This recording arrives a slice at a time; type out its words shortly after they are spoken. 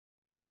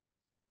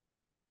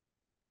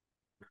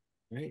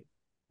Right.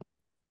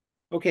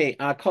 Okay,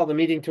 I'll call the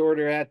meeting to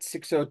order at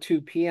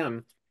 6:02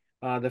 p.m.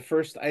 The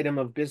first item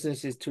of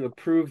business is to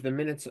approve the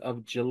minutes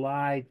of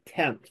July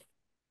 10th.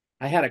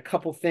 I had a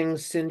couple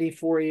things, Cindy,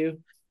 for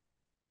you.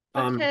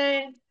 Um,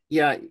 Okay.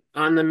 yeah,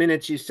 on the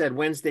minutes you said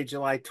Wednesday,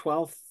 July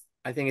 12th.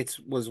 I think it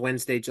was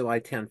Wednesday, July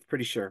 10th,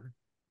 pretty sure.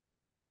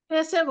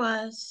 Yes, it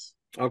was.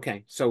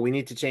 Okay, so we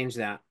need to change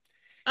that.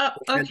 Oh,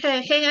 And-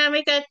 okay. Hang on.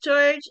 We got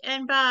George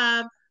and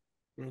Bob.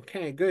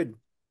 okay, good.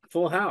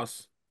 Full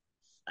house.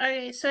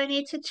 Okay, so I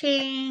need to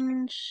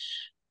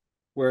change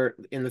We're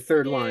in the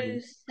third to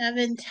line.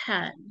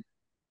 7:10.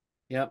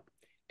 Yep.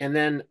 And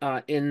then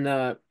in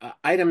the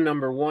item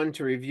number 1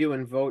 to review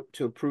and vote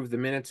to approve the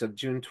minutes of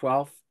June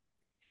 12th,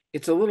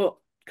 it's a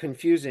little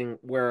confusing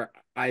where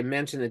I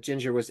mentioned that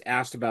Ginger was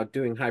asked about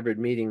doing hybrid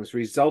meetings.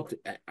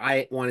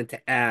 I wanted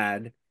to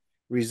add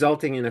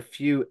resulting in a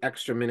few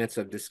extra minutes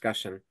of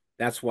discussion.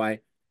 That's why.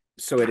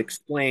 So it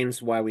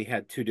explains why we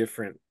had two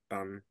different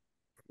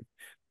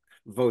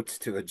votes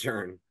to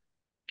adjourn.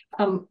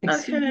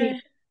 Excuse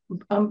me,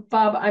 Okay.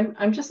 Bob,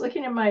 I'm just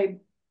looking at my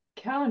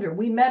calendar.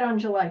 We met on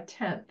July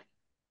 10th.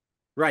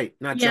 Right,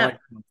 not Yep.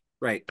 July.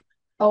 Right.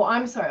 Oh,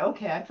 I'm sorry.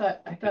 Okay, I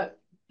thought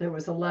there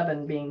was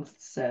 11 being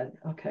said.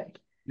 Okay.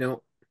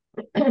 No.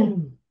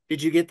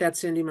 Did you get that,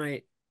 Cindy?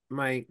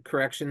 My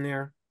correction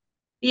there?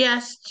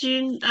 Yes,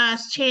 June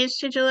changed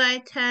to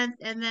July 10th,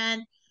 and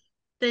then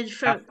the Af-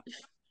 from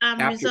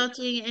After,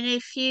 resulting in a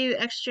few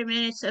extra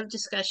minutes of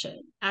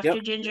discussion after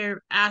yep,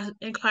 Ginger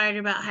inquired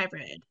about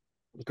hybrid.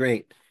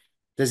 great.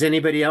 Does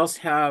anybody else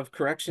have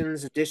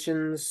corrections,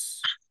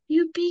 additions?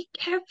 You be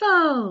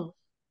careful.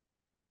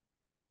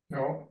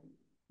 No.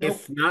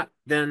 If Nope. not,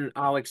 then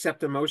I'll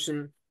accept a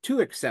motion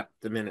to accept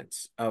the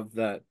minutes of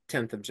the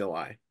 10th of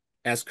July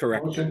as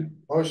corrected.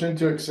 Motion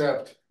to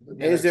accept the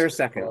Is there minutes. a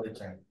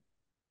second?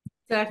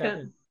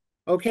 Second.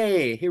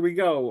 Okay, here we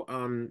go.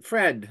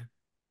 Fred,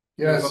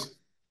 your vote. Yes.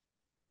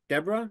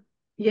 Deborah,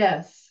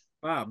 Yes.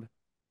 Bob,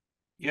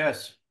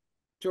 Yes.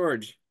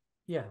 George,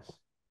 Yes.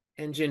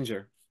 and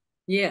Ginger.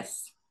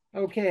 Yes.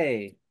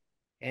 Okay,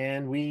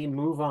 and we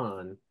move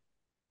on.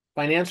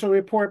 Financial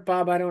report,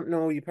 Bob, I don't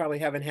know. You probably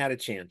haven't had a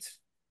chance.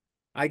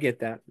 I get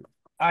that.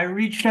 I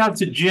reached out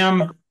to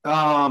Jim,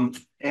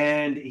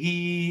 and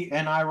he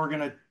and I were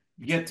gonna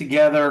get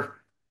together.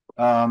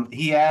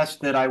 He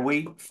asked that I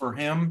wait for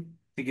him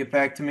to get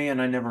back to me,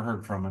 and I never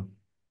heard from him.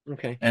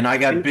 Okay. And I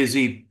got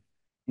busy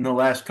in the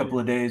last couple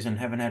of days and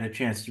haven't had a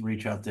chance to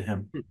reach out to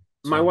him.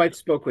 My So wife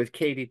spoke with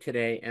Katie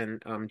today,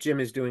 and Jim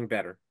is doing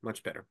better,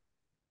 much better.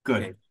 Okay, I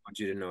good, want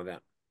you to know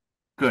that.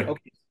 good.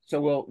 Okay,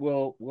 so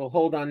we'll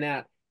hold on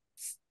that.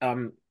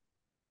 Um,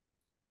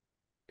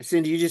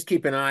 Cindy, you just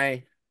keep an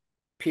eye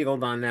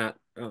peeled on that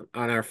on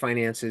our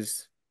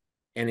finances,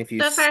 and if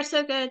you So far,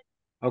 so good.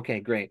 okay,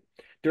 great.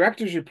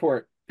 Director's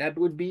report, that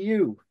would be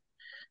you.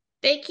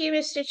 Thank you,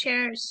 Mr.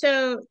 Chair.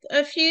 So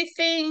two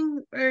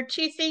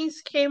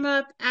things came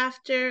up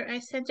after I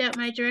sent out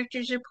my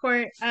director's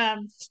report.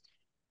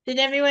 Did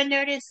everyone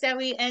notice that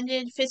we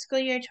ended fiscal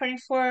year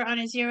 24 on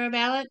a zero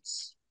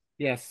balance,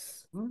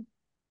 Yes.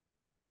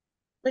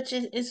 which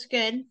is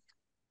good.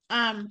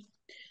 Um,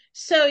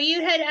 so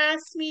you had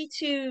asked me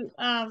to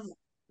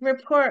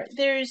report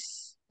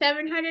there's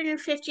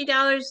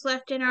 $750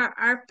 left in our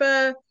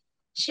ARPA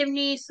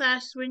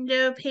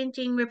chimney/window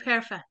painting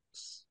repair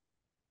funds.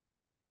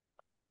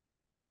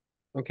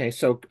 Okay,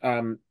 so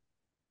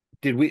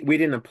did we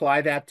didn't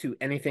apply that to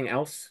anything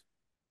else?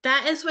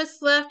 That is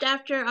what's left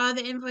after all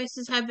the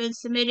invoices have been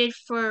submitted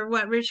for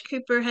what Rich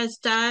Cooper has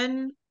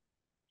done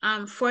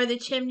for the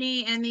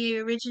chimney and the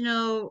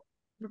original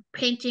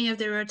painting of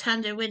the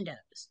rotunda windows.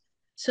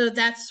 So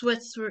that's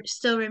what's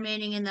still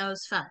remaining in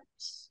those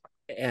funds.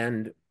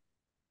 And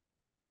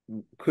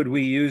could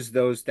we use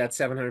that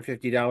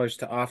 $750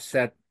 to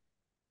offset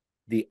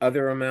the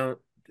other amount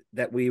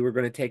that we were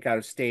going to take out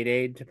of state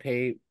aid to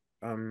pay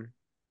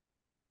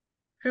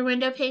For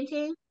window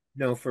painting?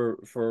 no for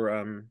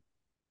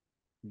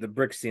the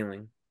brick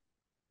ceiling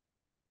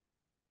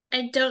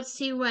I don't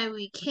see why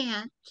we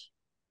can't.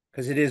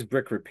 because it is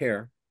brick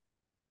repair.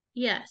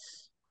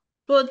 Yes.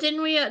 Well,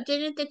 didn't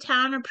the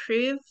town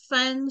approve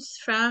funds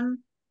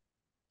from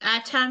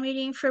at town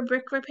meeting for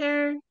brick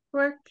repair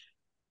work?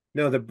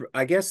 No,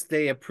 I guess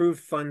they approved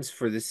funds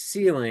for the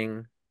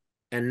ceiling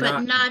and But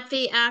not not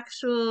the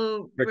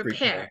actual brick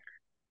repair. repair.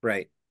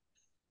 Right.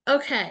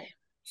 Okay.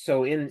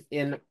 So in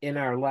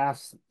our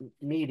last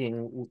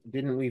meeting,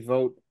 didn't we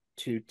vote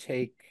to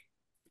take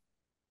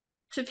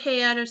To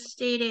pay out of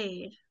state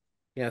aid.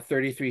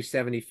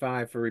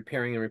 3375 for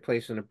repairing and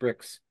replacement of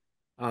bricks?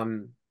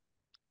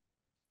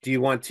 Do you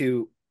want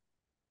to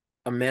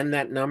amend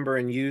that number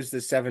and use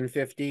the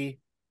 750?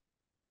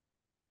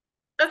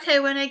 Okay,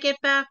 when I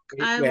get back,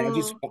 I Yeah,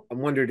 will. I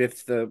wondered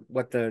if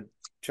what the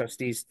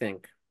trustees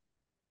think.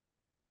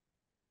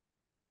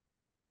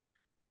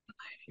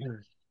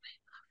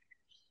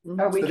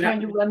 Are we So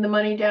trying to run the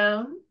money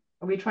down?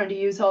 Are we trying to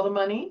use all the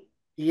money?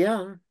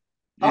 yeah.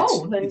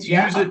 Oh, then It's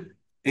yeah.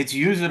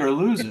 use it or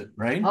lose it,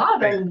 right?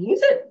 Then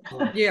use it.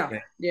 Yeah.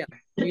 Yeah.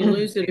 You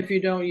lose it if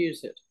you don't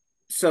use it.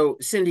 So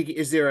Cindy,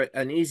 is there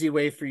an easy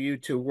way for you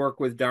to work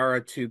with Dara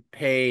to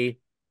pay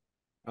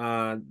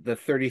the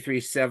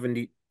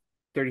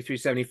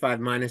 3375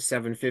 minus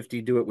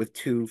 750, do it with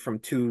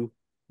two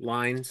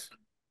lines?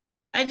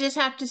 I just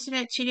have to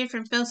submit two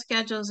different bill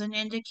schedules and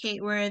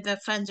indicate where the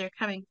funds are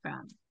coming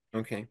from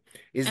Okay.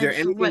 Is and there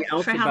anything for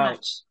else how about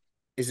much.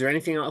 is there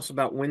anything else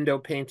about window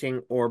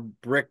painting or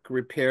brick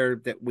repair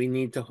that we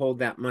need to hold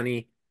that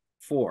money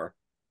for?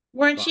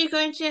 Weren't Bob? you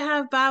going to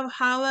have Bob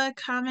Holla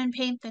come and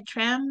paint the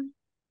trim?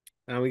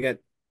 We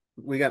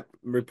got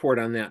report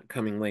on that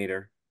coming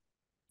later.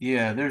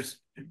 Yeah, there's,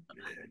 Issue.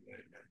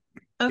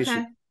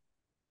 Okay.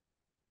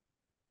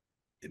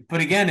 but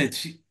again,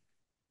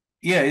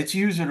 yeah, it's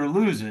use it or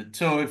lose it.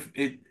 So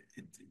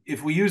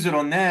if we use it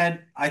on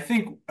that, I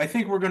think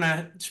we're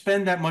gonna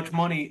spend that much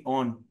money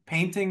on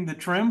painting the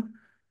trim.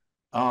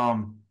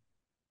 Um,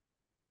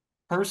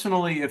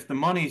 Personally, if the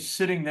money's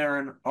sitting there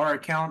in our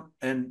account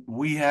and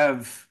we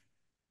have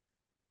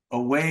a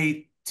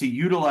way to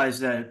utilize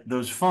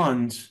those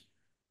funds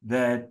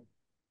that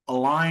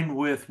align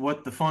with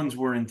what the funds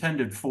were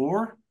intended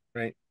for,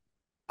 Right.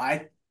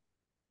 I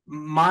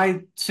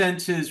my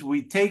sense is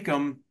we take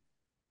them.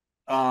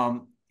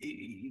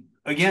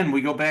 Again, we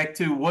go back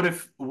to what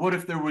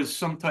if there was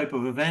some type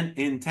of event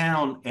in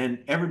town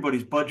and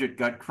everybody's budget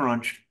got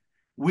crunched,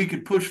 we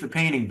could push the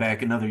painting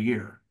back another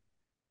year.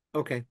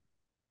 Okay.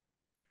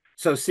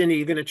 So Cindy,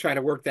 you're gonna try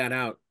to work that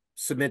out.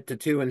 Submit to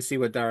two and see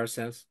what Dara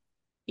says.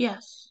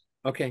 Yes.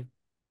 Okay.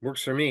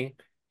 Works for me.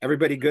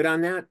 Everybody good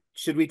on that?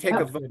 Should we take a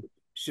Yep. vote?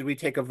 Should we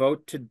take a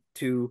vote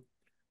to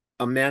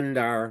amend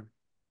our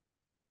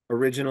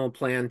original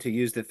plan to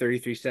use the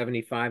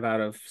 3375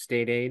 out of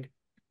state aid?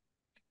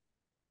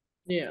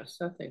 Yes,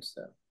 I think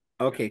so.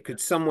 Okay, could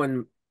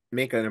someone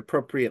make an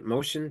appropriate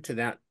motion to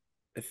that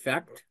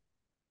effect?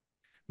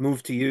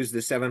 Move to use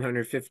the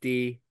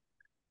 750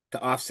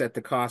 to offset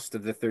the cost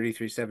of the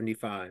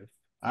 3375.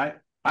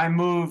 I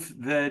move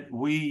that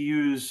we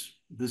use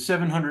the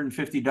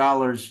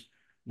 $750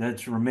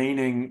 that's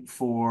remaining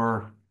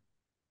for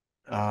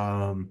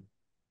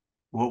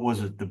what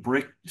was it, the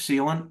brick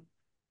sealant?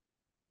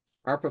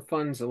 ARPA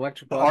funds, The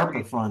electrical ARPA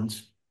upgrade.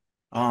 funds.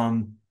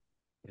 Yeah.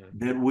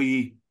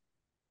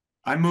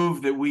 I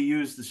move that we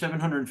use the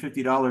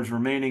 $750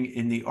 remaining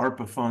in the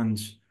ARPA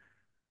funds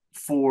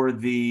for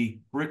the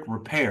brick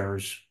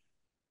repairs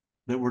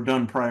that were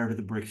done prior to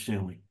the brick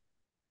ceiling.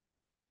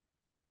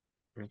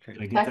 Okay.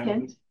 Did I get that right?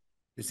 Second,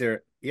 Is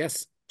there,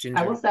 yes, I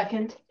will Ginger?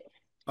 second.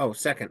 Oh,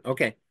 second.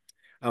 Okay.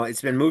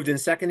 It's been moved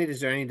and seconded. Is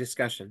there any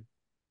discussion?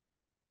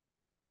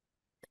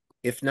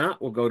 If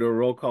not, we'll go to a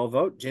roll call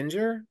vote.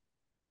 Ginger,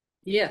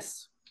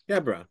 Yes.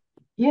 Deborah,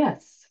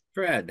 Yes.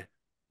 Fred,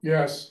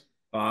 Yes.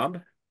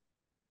 Bob,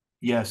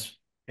 Yes.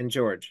 and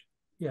George.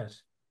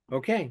 Yes.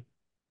 Okay.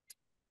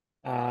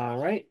 All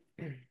right.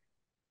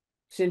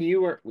 Cindy,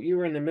 you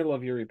were in the middle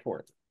of your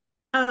report.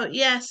 Oh,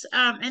 yes.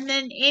 And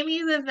then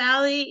Amy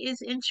LaValle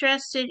is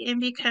interested in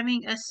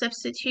becoming a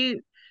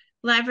substitute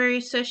library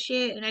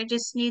associate, and I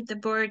just need the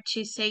board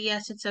to say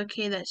yes, it's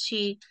okay that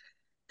she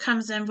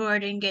comes on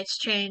board and gets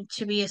trained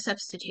to be a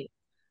substitute.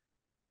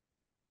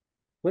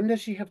 When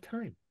does she have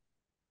time?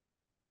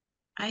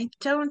 I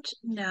don't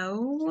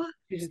know.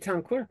 She's a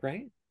town clerk,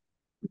 right?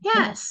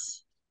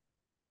 Yes.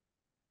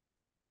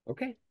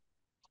 Okay.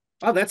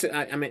 Oh,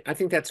 I mean, I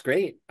think that's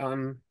great.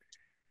 Okay.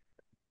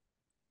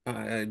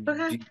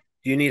 Do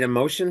you need a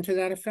motion to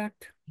that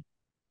effect?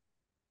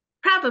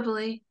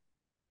 Probably.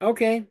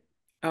 Okay.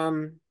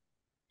 Um,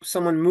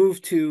 Someone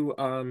move to,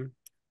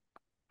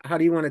 how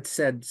do you want it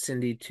said,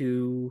 Cindy,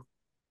 to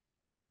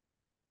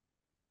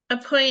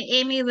Appoint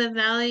Amy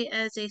LaValle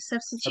as a substitute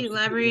substitute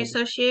library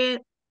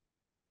associate.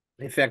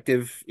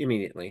 effective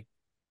immediately?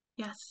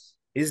 Yes.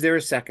 Is there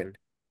a second?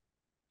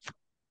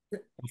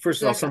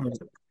 First of all, Second.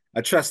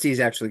 a trustee's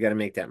actually got to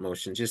make that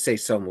motion. Just say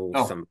so moved.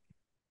 Oh.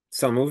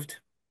 So moved.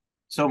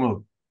 So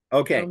moved.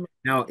 Okay. So-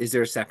 Now, is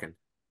there a second?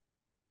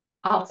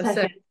 I'll A second.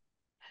 second.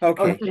 Oh,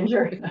 Okay.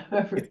 Ginger.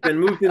 It's been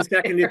moved and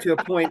seconded to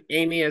appoint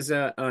Amy as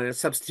a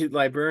substitute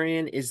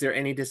librarian. Is there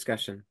any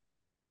discussion?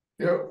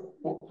 Yeah,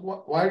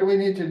 why do we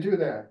need to do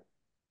that?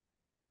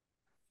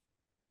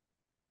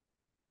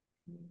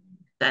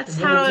 That's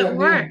And what how does it that mean?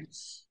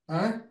 works.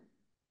 Huh?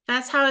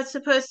 That's how it's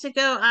supposed to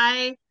go.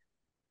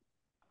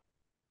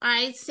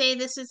 I say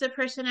this is the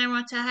person I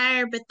want to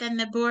hire, but then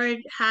the board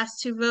has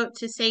to vote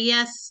to say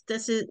yes,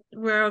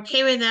 we're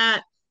okay with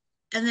that,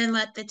 and then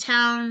let the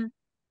town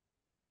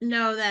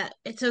know that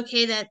it's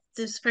okay that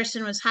this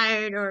person was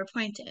hired or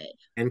appointed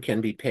And can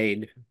be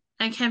paid.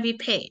 and can be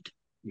paid.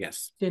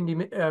 Yes. Cindy,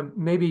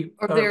 maybe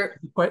Are there,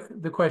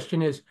 the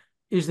question is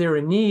there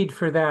a need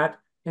for that?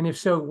 And if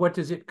so, what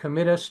does it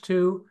commit us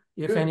to,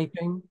 if Good.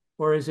 anything?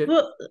 Or is it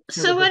Well,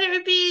 sort so of what it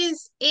would be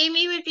is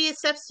Amy would be a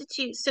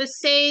substitute. So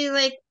say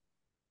like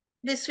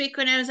this week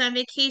when I was on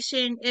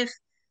vacation, if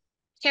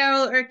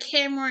Carol or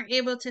Kim weren't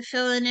able to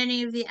fill in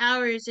any of the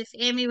hours, if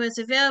Amy was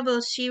available,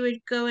 she would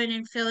go in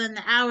and fill in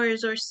the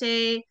hours, or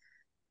say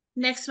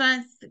next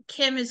month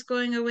Kim is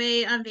going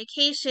away on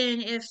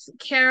vacation, if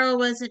Carol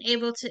wasn't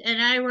able to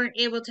and I weren't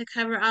able to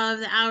cover all of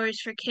the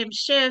hours for Kim's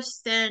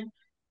shifts, then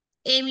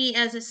Amy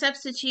as a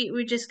substitute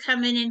would just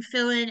come in and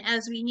fill in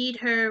as we need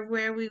her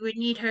where we would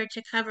need her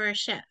to cover a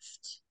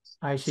shift.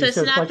 I So see. it's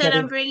So it's not like that I'm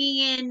having, bringing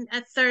in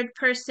a third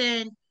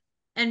person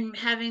and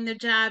having the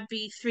job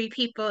be three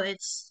people.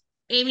 It's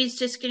Amy's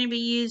just going to be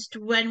used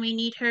when we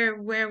need her,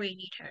 where we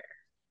need her.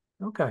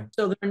 okay.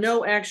 So there are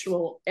no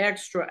actual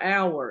extra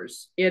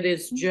hours. It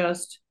is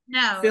just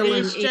No, it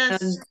filling is in.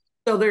 just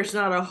So there's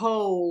not a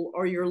hole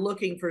or you're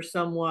looking for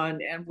someone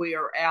and we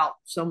are out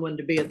someone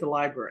to be at the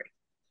library.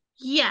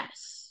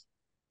 yes.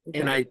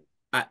 And Okay.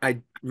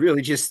 I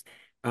really just,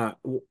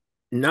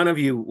 none of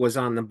you was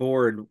on the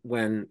board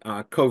when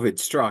COVID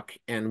struck,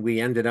 and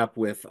we ended up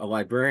with a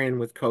librarian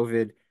with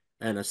COVID,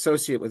 an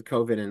associate with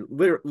COVID,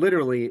 and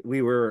literally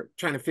we were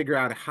trying to figure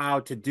out how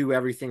to do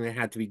everything that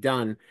had to be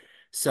done.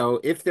 So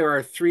if there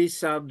are three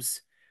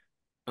subs,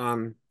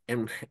 and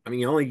I mean,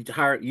 you only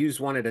use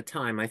one at a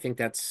time. I think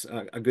that's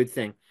a good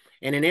thing.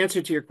 And in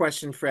answer to your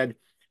question, Fred,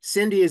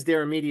 Cindy is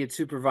their immediate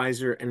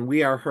supervisor and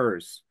we are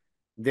hers.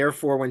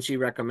 Therefore, when she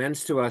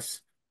recommends to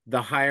us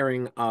the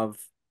hiring of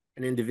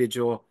an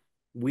individual,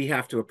 we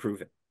have to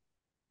approve it.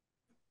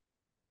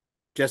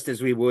 Just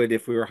as we would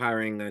if we were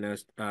hiring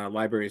a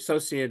library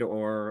associate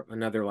or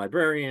another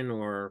librarian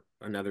or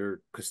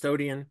another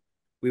custodian,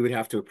 we would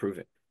have to approve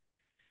it.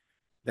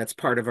 That's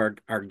part of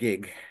our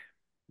gig.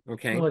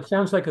 Okay. Well, it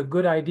sounds like a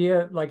good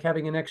idea, like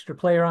having an extra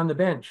player on the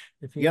bench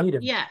if you Yep. need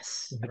him.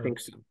 Yes. I think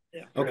so.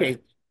 Yeah. Okay.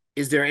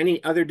 Is there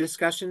any other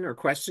discussion or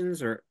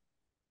questions or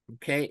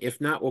okay? If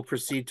not, we'll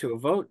proceed to a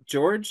vote.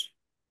 George,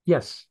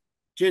 Yes.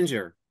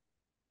 Ginger,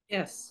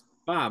 Yes.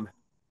 Bob,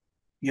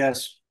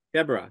 Yes.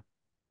 Deborah,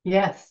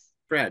 Yes.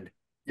 Fred.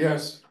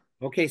 Yes,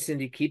 Okay,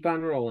 Cindy, keep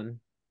on rolling.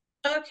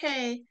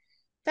 Okay.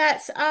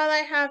 That's all I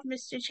have,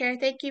 Mr. Chair.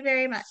 Thank you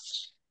very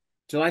much.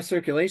 July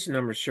circulation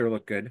numbers sure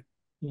look good.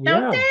 Don't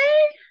Yeah. they?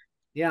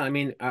 Yeah, I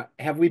mean,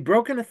 have we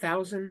broken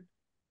 1,000?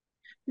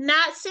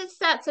 Not since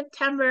that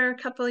September a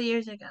couple of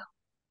years ago.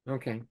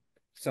 Okay,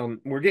 so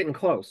we're getting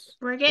close.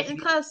 We're getting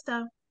close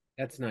though.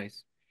 That's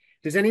nice.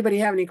 Does anybody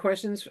have any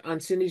questions on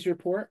Cindy's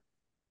report?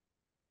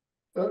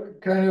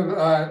 kind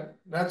of,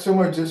 not so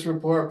much this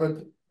report,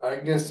 but I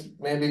guess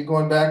maybe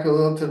going back a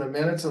little to the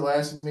minutes of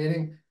last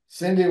meeting.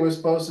 Cindy was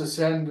supposed to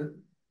send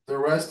the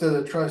rest of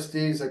the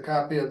trustees a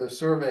copy of the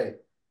survey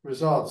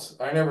results.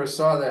 I never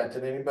saw that.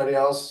 Did anybody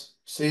else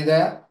see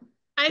that?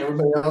 I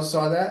Everybody else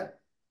saw that?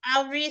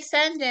 I'll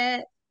resend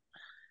it.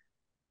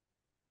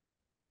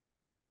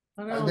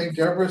 I think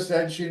Deborah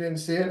said she didn't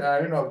see it. I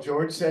don't know if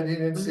George said he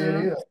didn't see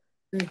it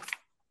either.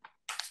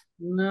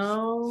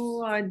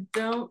 No, I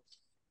don't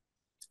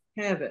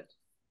have it.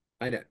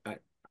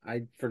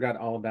 I forgot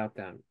all about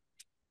that.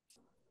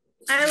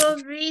 I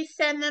will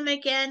resend them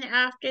again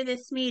after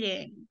this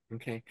meeting.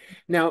 Okay.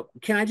 Now,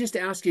 can I just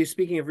ask you,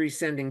 speaking of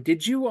resending,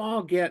 did you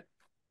all get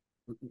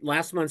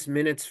last month's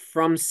minutes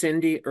from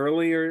Cindy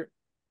earlier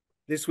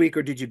this week,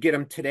 or did you get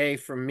them today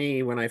from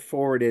me when I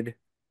forwarded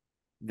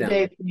them?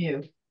 Today from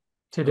you.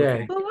 Today.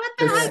 Okay. Well, what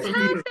the So heck Cindy,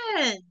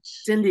 happened?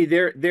 Cindy,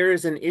 there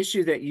is an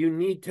issue that you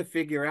need to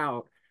figure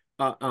out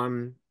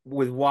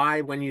with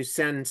why when you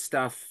send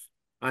stuff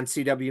on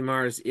CW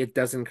Mars, it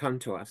doesn't come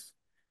to us.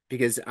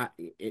 Because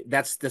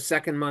that's the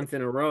second month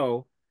in a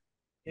row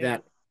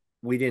that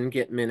we didn't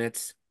get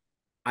minutes.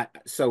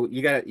 So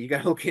you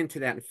gotta look into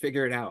that and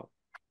figure it out.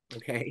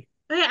 Okay.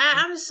 Okay,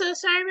 I'm so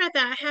sorry about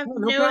that. I have No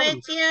no problem.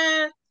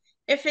 idea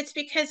if it's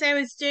because I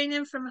was doing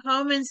them from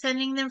home and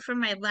sending them from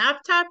my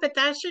laptop, but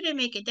that shouldn't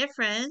make a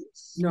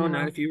difference. No,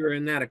 not No. if you were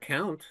in that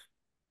account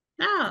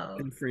No.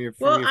 and from Well, your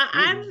phone.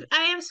 I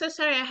am so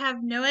sorry. I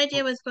have no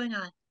idea what's going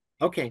on.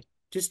 Okay,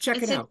 just check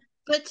it It's a out.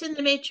 glitch in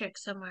the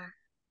matrix somewhere.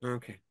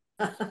 Okay.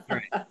 All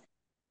right.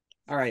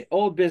 All right.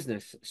 Old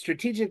business.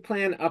 Strategic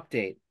plan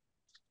update.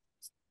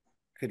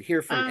 Could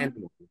hear from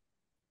anyone.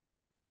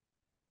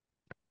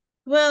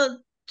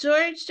 Well,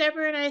 George,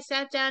 Deborah, and I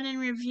sat down and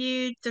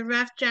reviewed the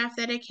rough draft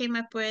that I came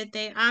up with.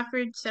 They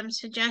offered some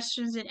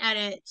suggestions and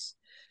edits.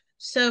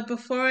 So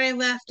before I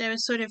left, I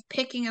was sort of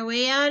picking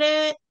away at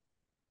it.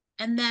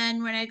 And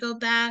then when I go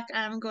back,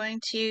 I'm going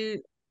to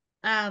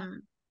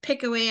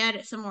pick away at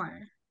it some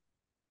more.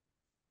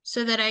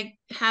 So that I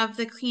have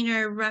the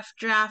cleaner, rough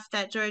draft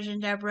that George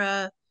and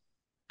Deborah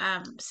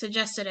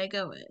suggested I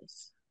go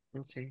with.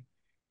 Okay.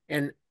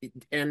 And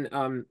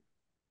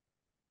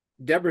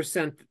Deborah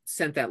sent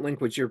that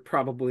link, which you're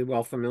probably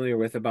well familiar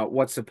with, about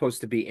what's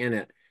supposed to be in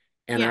it.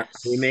 And are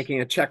we Yes. making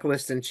a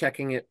checklist and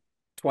checking it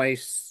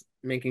twice,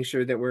 making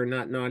sure that we're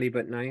not naughty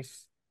but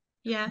nice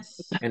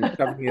Yes. and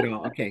covering it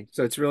all? Okay,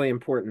 so it's really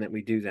important that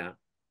we do that,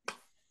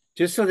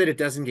 just so that it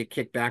doesn't get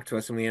kicked back to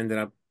us and we ended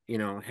up,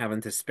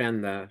 having to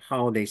spend the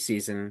holiday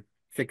season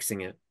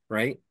fixing it,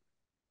 right?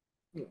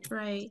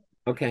 Right.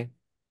 Okay.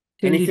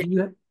 Cindy,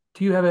 Anything?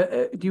 do you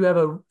have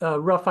a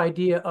rough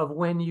idea of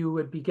when you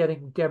would be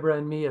getting Deborah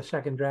and me a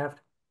second draft?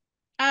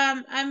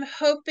 I'm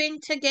hoping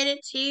to get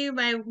it to you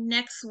by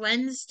next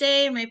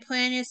Wednesday. My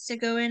plan is to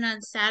go in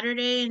on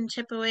Saturday and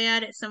chip away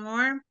at it some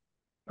more.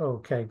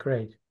 Okay,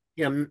 great.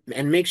 Yeah,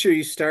 and make sure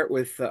you start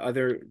with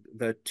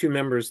the two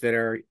members that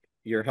are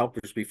your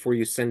helpers before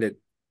you send it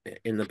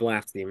in the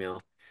blast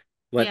email.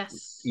 Let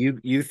Yes.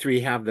 you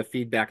three have the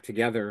feedback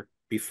together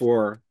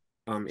before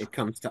it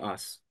comes to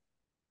us.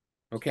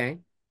 Okay?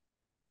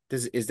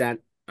 Is that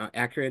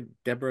accurate,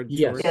 Deborah, George?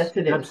 Yes, Yes,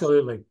 it is.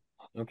 absolutely.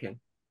 Okay.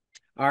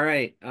 All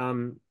right.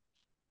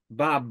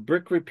 Bob,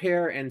 brick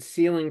repair and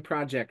ceiling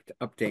project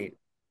update.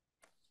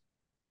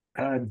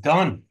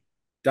 Done.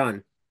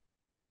 Done.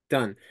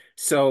 Done.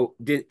 So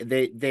did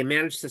they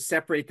manage to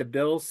separate the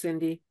bills,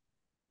 Cindy?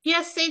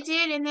 Yes, they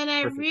did. And then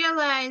I Perfect.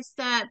 realized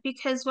that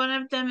because one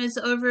of them is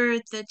over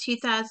the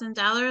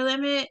 $2,000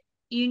 limit,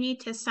 you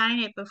need to sign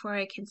it before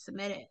I can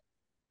submit it.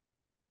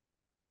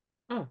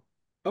 Oh,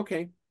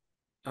 okay.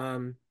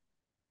 Um,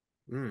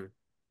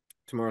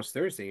 Tomorrow's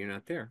Thursday. You're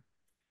not there.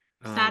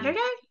 Um, Saturday?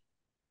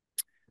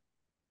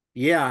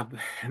 yeah,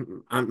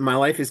 my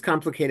life is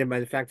complicated by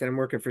the fact that I'm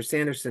working for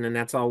Sanderson, and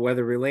that's all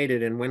weather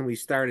related. And when we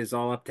start is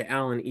all up to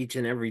Alan each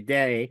and every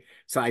day.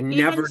 So I Even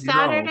never know.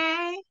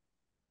 Saturday?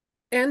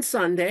 And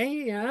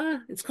Sunday, yeah,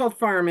 it's called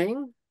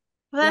farming.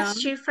 Well, Yeah,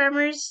 that's true.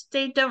 Farmers,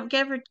 they don't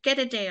get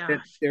a day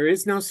off. there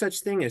is no such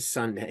thing as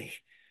Sunday.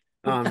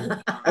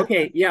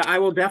 Okay, yeah, I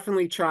will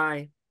definitely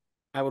try.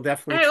 I will All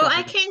definitely right, well,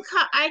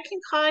 try. I can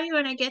call you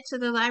when I get to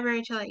the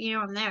library to let you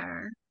know I'm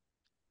there.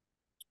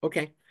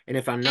 Okay, and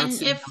if I'm not And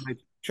sitting if on my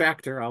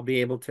tractor, I'll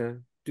be able to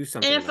do and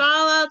something if about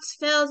all else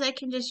fails, I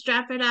can just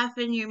drop it off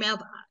in your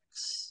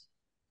mailbox.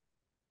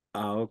 it.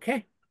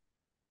 Okay,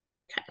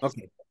 Okay.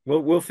 okay,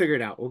 we'll figure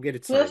it out. We'll get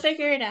it We'll signed.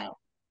 figure it out.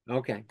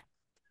 Okay,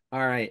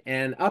 all right.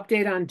 And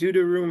update on due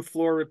to room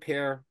floor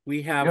repair.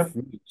 We have Yep.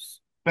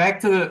 news. Back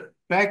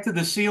to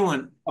the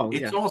sealant. Oh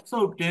It's yeah, all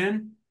soaked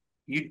in.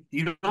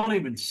 You don't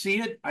even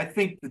see it. I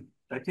think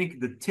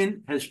the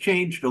tint has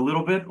changed a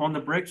little bit on the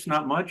bricks,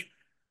 not much.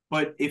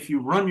 But if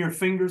you run your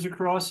fingers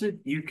across it,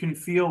 you can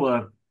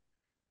feel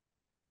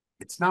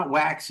it's not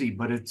waxy,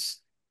 but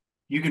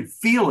you can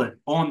feel it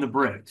on the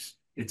bricks.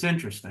 It's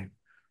interesting.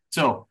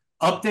 So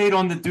update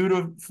on the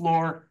Duda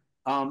floor.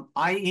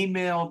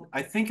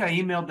 I think I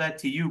emailed that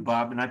to you,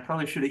 Bob, and I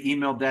probably should have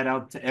emailed that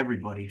out to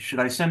everybody. Should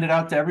I send it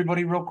out to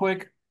everybody real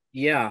quick?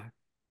 yeah.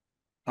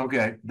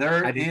 Okay,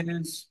 there I did.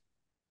 is,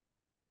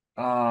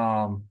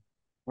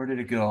 where did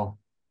it go?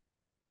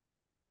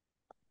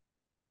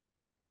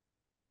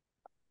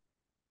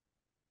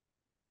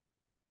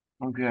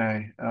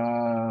 Okay,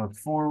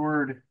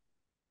 forward.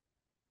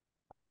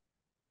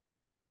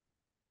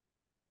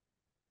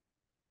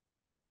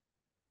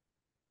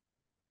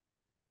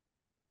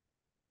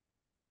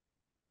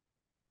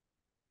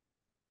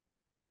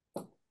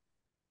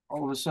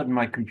 All of a sudden,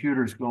 my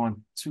computer's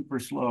going super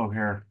slow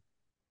here.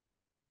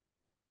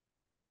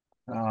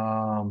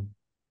 Um,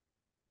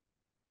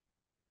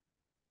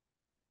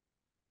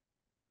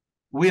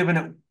 we have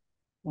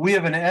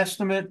an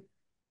estimate,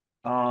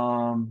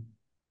 um,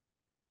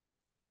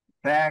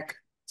 back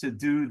to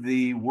do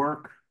the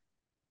work.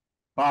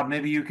 Bob,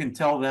 maybe you can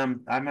tell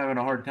them I'm having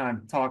a hard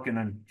time talking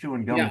and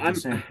chewing gum Yeah, at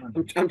the same time.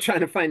 I'm trying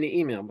to find the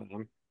email, but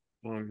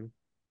um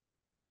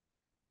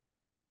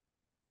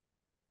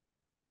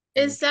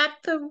Is that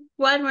the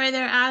one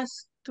where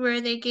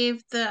where they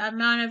gave the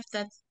amount of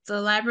that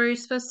the library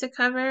is supposed to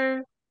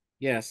cover?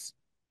 yes.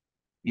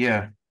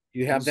 Yeah.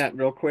 You have that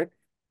real quick?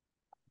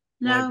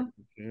 Library.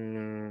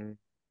 No,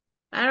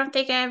 I don't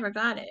think I ever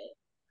got it.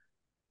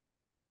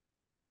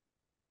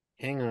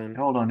 Hang on.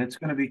 Hold on, it's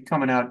gonna be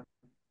coming out.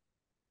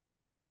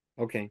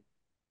 Okay.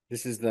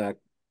 This is the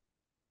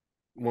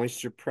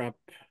moisture prep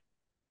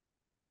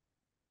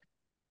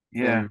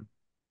Yeah, from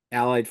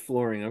Allied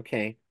Flooring.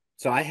 Okay.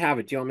 So I have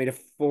it. Do you want me to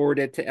forward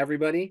it to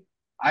everybody?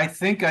 I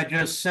think I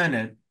just sent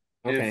it.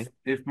 Okay.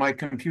 If my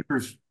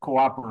computer's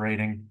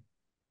cooperating.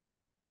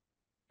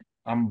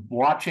 I'm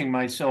watching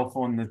myself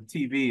on the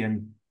TV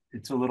and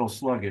it's a little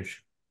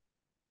sluggish.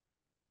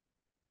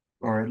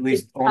 Or at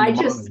least on the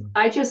monitor.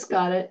 I just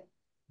got it.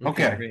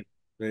 Okay, Okay, great.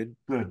 Good.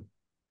 good.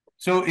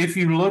 So if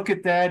you look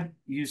at that,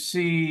 you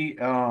see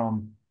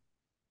the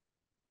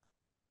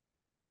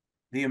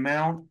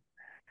amount.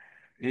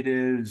 It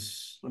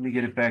is, let me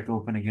get it back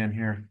open again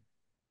here.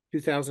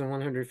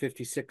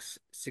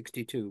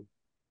 2,156.62.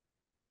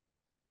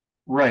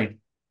 Right.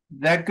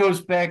 That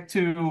goes back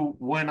to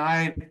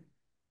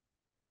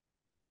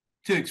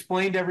to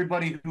explain to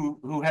everybody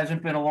who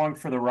hasn't been along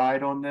for the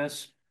ride on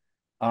this.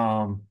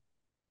 Um,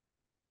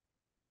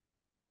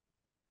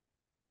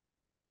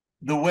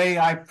 the way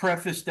I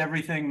prefaced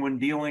everything when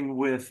dealing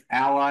with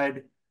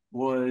Allied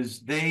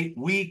was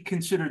we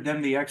considered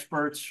them the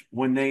experts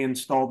when they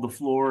installed the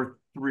floor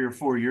 3 or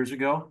 4 years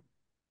ago.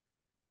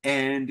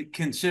 And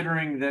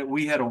considering that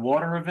we had a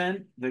water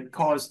event that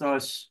caused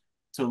us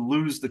to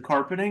lose the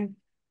carpeting,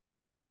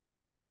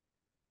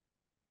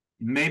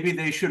 maybe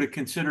they should have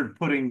considered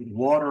putting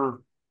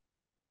water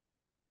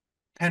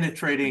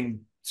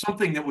penetrating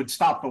something that would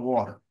stop the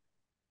water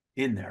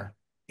in there.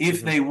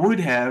 If Mhm. they would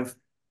have,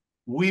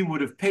 we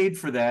would have paid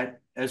for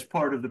that as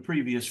part of the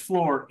previous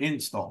floor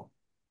install.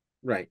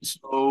 Right.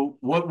 So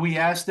what we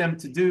asked them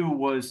to do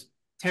was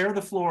tear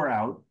the floor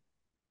out,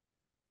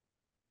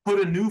 put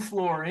a new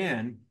floor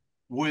in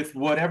with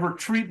whatever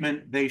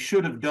treatment they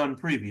should have done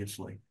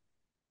previously.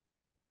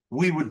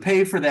 We would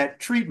pay for that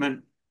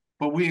treatment,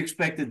 but we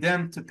expected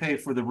them to pay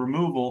for the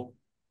removal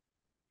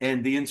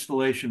and the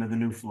installation of the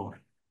new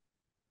floor.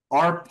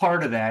 Our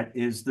part of that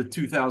is the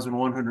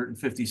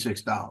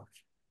 $2,156,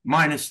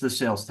 minus the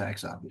sales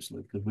tax,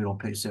 obviously, because we don't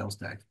pay sales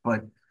tax.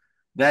 But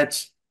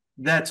that's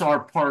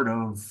our part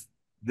of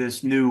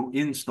this new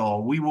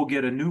install. We will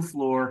get a new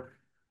floor.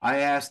 I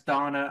asked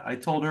Donna, I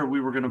told her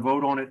we were going to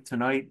vote on it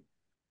tonight.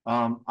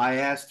 I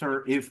asked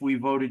her if we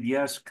voted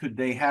yes, could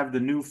they have the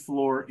new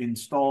floor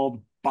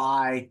installed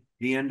by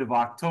the end of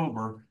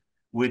October,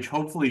 which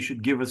hopefully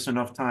should give us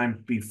enough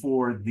time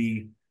before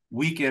the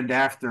weekend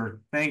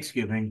after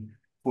Thanksgiving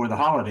for the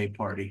holiday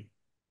party.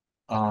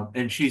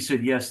 And she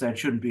said, yes, that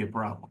shouldn't be a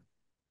problem.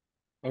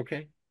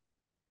 Okay.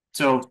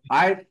 So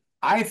I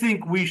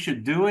think we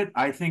should do it.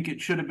 I think it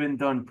should have been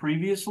done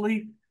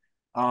previously.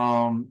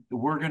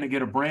 We're going to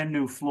get a brand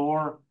new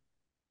floor,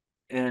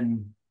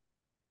 and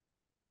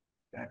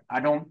I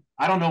don't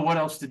know what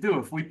else to do.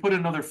 If we put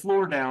another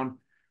floor down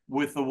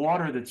with the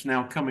water that's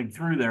now coming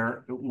through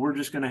there, we're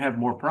just going to have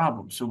more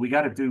problems. So we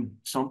got to do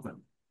something.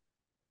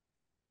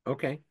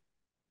 Okay.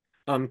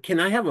 Can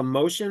I have a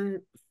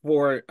motion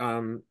for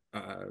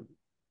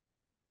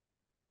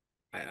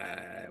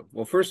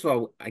well, first of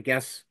all, I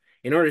guess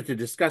in order to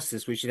discuss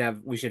this, we should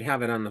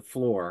have it on the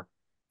floor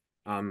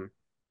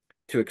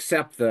to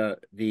accept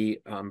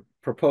the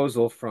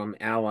proposal from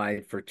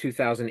Allied for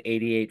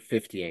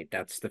 2,088.58.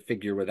 That's the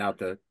figure without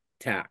the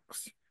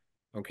tax.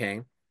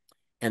 Okay.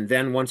 And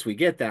then once we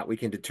get that, we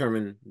can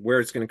determine where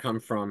it's going to come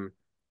from,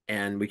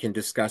 and we can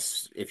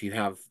discuss if you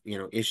have,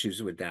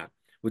 issues with that.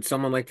 Would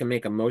someone like to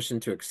make a motion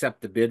to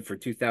accept the bid for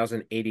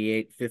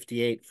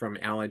 2,088.58 from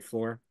Allied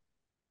Floor?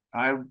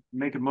 I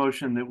make a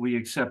motion that we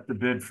accept the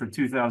bid for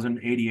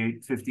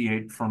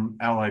 2,088.58 from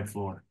Allied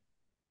Floor.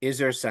 Is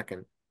there a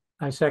second?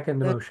 I second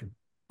the motion.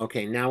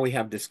 Okay, now we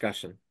have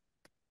discussion.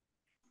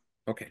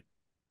 Okay.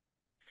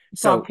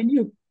 Bob,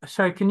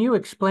 So can you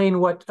explain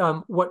what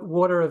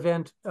water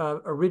event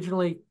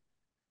originally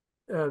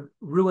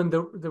ruined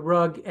the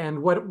rug,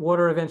 and what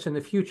water events in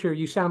the future?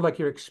 You sound like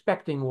you're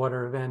expecting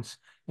water events,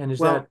 and is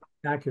that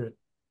accurate?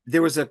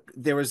 there was a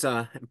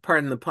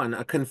pardon the pun,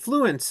 a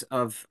confluence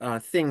of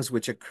things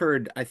which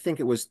occurred. I think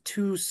it was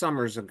 2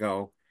 summers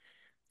ago.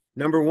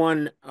 Number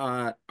one,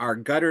 our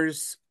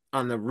gutters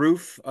on the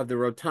roof of the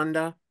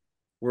rotunda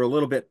were a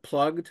little bit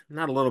plugged,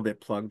 not a little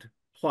bit plugged.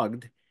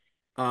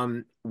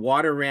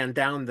 Water ran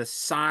down the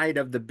side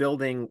of the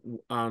building.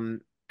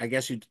 I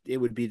guess it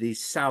would be the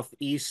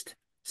southeast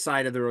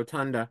side of the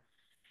rotunda,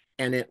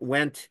 and it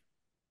went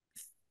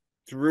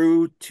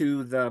through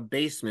to the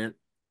basement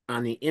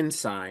on the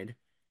inside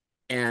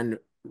and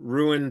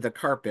ruined the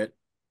carpet.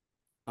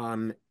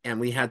 And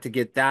we had to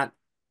get that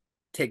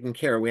taken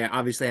care of. We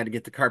obviously had to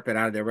get the carpet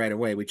out of there right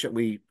away.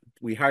 We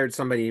hired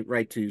somebody,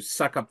 right, to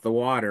suck up the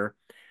water,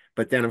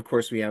 but then of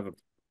course we have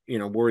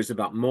worries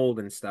about mold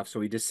and stuff. So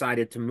we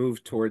decided to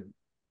move toward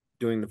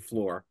doing the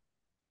floor.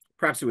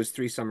 Perhaps it was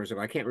 3 summers ago.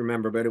 I can't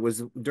remember, but it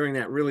was during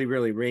that really,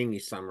 really rainy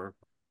summer.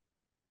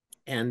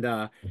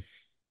 And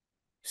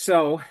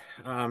so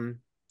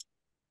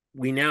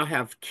we now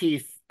have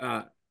Keith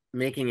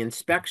making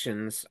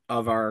inspections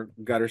of our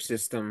gutter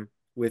system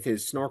with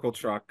his snorkel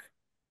truck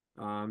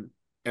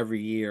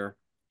every year,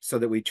 so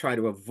that we try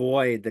to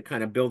avoid the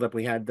kind of buildup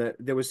we had.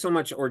 There was so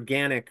much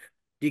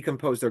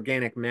decomposed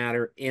organic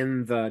matter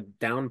in the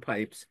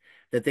downpipes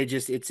that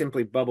it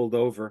simply bubbled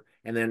over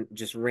and then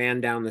just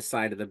ran down the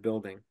side of the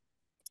building.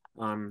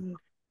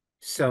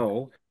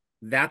 So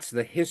that's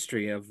the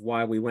history of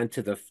why we went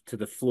to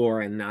the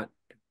floor and not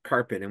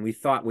carpet, and we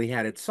thought we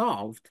had it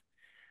solved.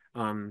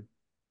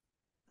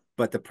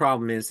 But the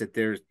problem is that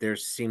there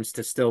seems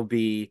to still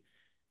be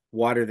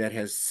water that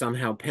has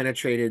somehow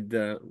penetrated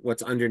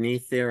what's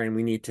underneath there, and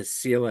we need to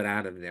seal it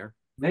out of there.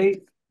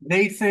 They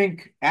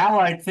think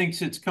Allied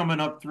thinks it's coming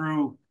up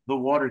through the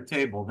water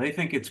table. They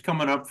think it's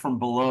coming up from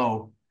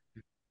below.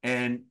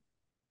 And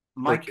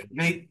Mike,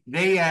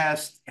 they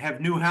asked, have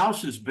new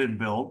houses been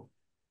built?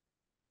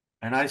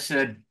 And I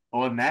said,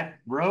 on that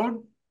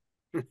road,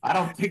 I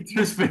don't think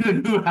there's been a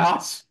new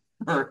house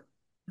for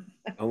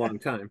a long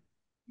time,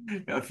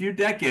 a few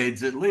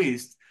decades at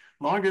least,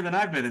 longer than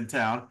I've been in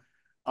town.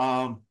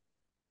 I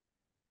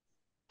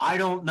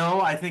don't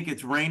know. I think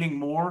it's raining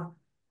more.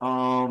 We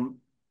had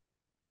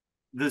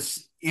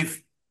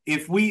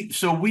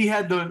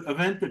the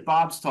event that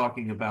Bob's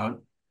talking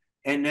about,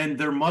 and then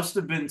there must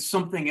have been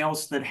something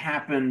else that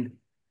happened.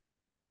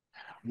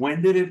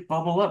 When did it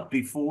bubble up?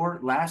 Before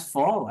last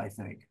fall, I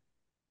think.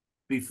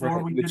 Before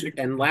right, we did it.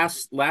 And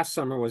last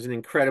summer was an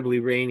incredibly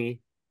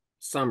rainy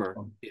summer,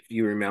 if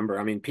you remember.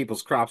 I mean,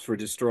 people's crops were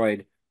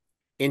destroyed.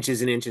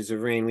 Inches and inches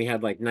of rain. We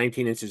had like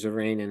 19 inches of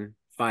rain in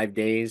 5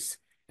 days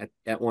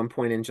at one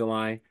point in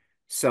July.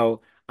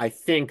 So I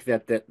think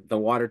that the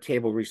water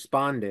table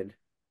responded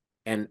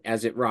and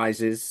as it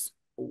rises,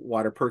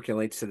 water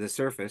percolates to the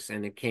surface,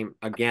 and it came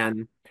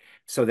again,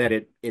 so that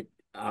it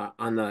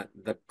on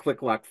the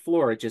click lock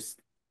floor, it just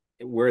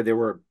where there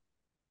were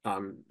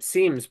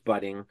seams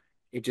butting,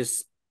 it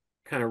just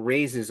kind of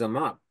raises them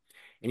up,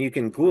 and you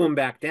can glue them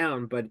back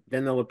down, but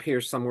then they'll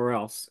appear somewhere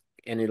else,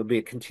 and it'll be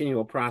a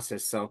continual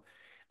process. So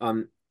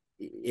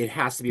it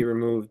has to be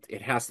removed,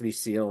 it has to be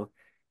sealed,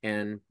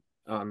 and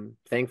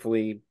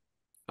thankfully,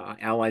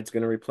 Allied's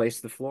going to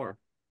replace the floor.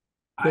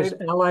 Does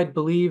Allied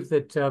believe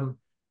that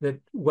that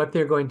what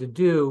they're going to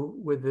do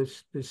with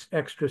this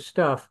extra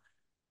stuff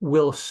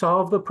will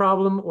solve the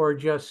problem, or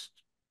just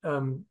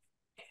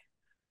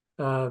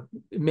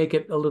make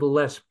it a little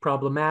less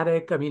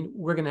problematic? I mean,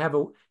 we're going to have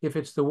if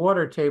it's the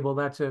water table,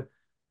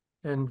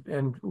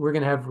 and we're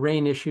going to have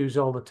rain issues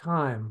all the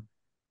time.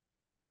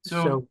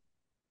 So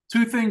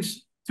two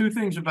things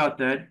about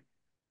that.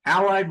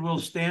 Allied will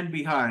stand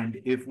behind,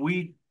 if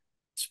we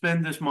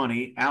spend this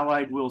money,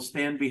 Allied will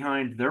stand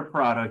behind their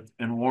product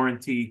and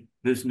warranty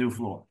this new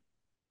floor.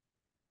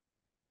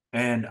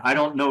 And I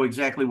don't know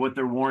exactly what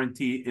their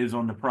warranty is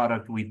on the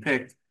product we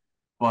picked,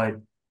 but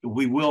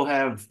we will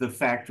have the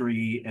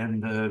factory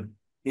and the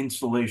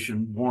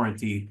installation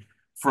warranty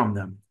from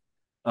them.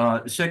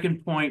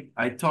 Second point,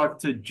 I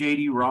talked to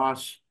JD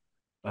Ross,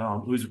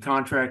 who's a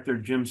contractor,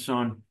 Jim's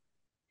son,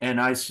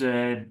 and I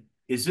said,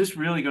 is this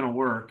really going to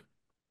work?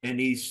 And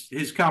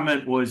his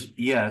comment was,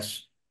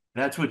 yes,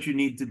 that's what you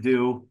need to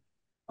do.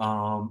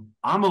 I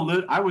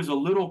was a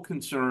little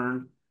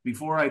concerned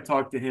before I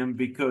talked to him,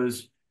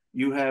 because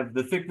you have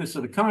the thickness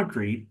of the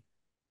concrete,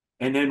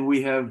 and then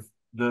we have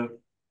the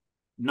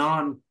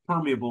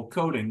non-permeable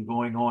coating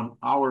going on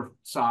our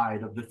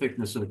side of the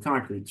thickness of the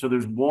concrete. So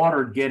there's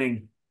water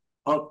getting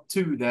up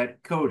to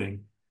that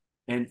coating.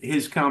 And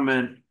his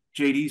comment,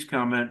 JD's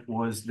comment,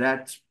 was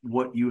that's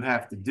what you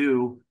have to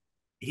do.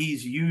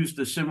 He's used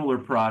a similar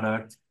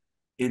product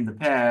in the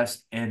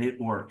past and it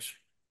works.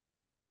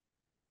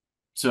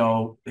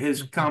 So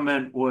his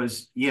comment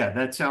was, yeah,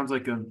 that sounds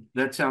like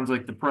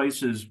the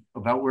price is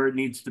about where it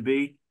needs to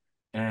be.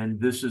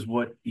 And this is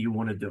what you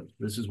want to do.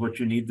 This is what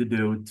you need to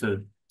do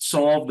to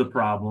solve the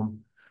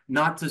problem.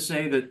 Not to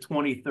say that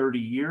 20, 30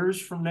 years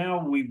from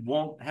now, we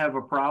won't have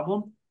a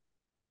problem.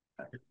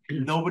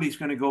 Nobody's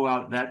going to go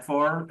out that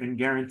far and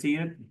guarantee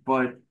it,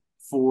 but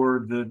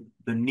for the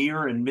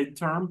near and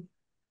midterm,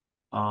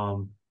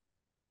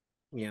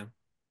 yeah.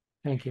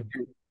 Thank you,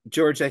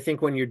 George. I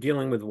think when you're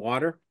dealing with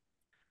water,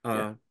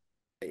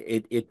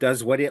 it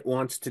does what it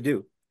wants to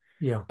do.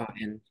 Yeah.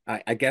 And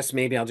I guess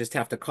maybe I'll just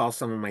have to call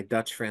some of my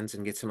Dutch friends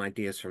and get some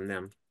ideas from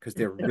them, because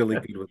they're really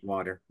good with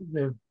water.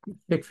 They're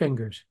big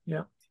fingers.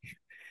 Yeah.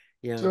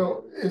 Yeah.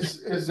 So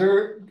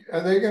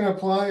are they gonna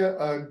apply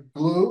a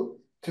glue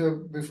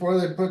before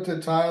they put the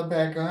tile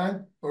back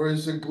on? Or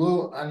is the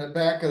glue on the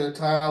back of the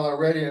tile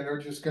already and they're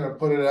just gonna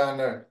put it on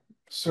the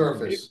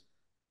surface?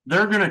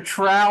 They're going to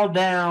trowel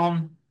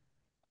down.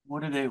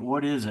 What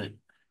is it?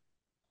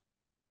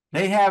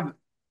 They have.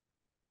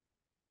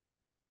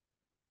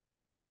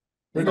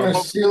 They're gonna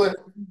seal it.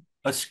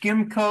 A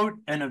skim coat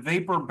and a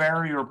vapor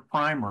barrier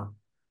primer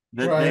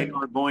that Right.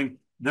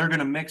 they're going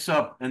to mix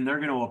up, and they're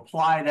going to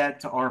apply that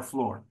to our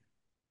floor.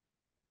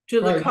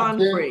 To the Right,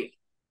 concrete,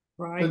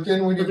 right? But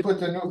then when you put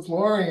the new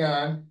flooring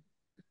on,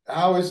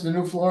 how is the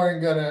new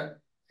flooring gonna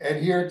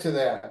adhere to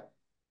that?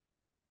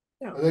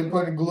 Yeah. Are they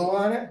putting glue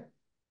on it?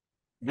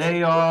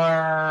 They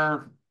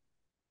are,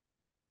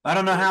 I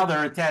don't know how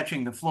they're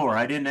attaching the floor.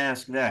 I didn't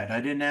ask that. I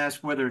didn't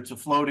ask whether it's a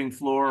floating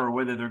floor or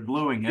whether they're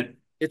gluing it.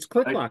 It's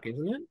click lock,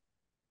 isn't it?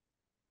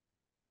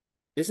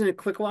 Isn't it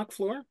click lock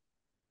floor?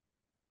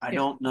 I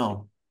don't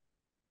know.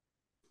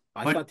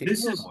 I But thought the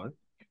other one.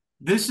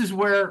 this is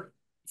where,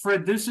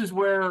 Fred, this is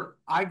where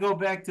I go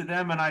back to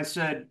them and I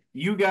said,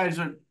 you guys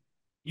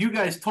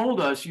told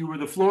us you were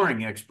the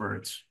flooring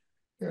experts.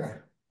 Yeah.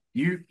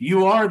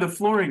 You are the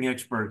flooring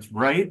experts,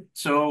 right?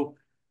 So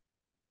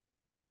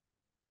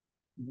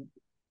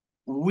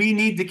we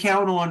need to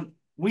count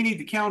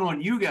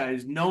on you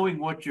guys knowing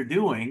what you're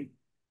doing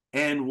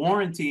and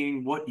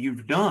warranting what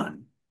you've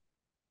done.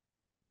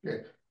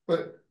 Okay,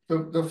 but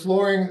the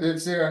flooring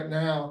that's there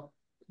now,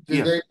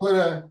 Yeah. did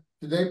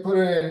they put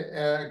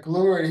a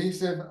glue or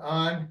adhesive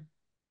on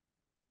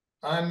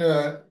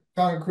the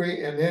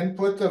concrete and then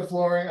put the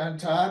flooring on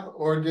top,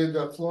 or did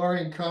the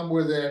flooring come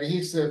with an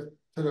adhesive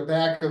to the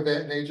back of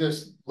it and they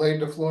just laid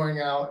the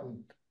flooring out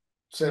and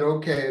said,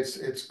 okay,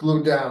 it's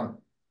glued down?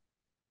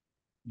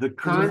 The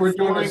Because if current we're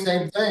doing the flooring,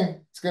 same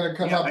thing, it's gonna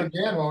come up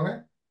again, won't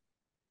it?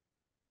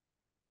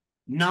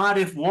 not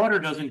if water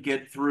doesn't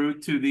get through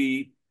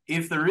to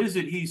if there is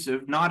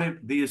adhesive, not if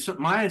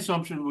my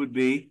assumption would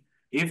be,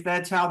 if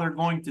that's how they're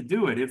going to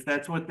do it, if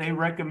that's what they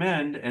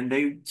recommend and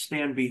they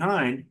stand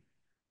behind,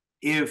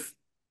 if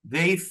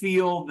they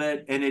feel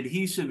that an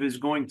adhesive is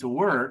going to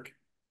work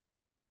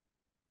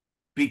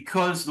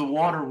because the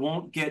water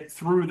won't get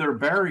through their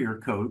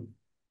barrier coat.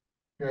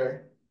 Okay.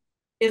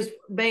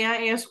 May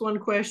I ask one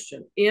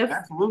question? If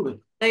Absolutely.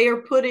 they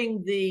are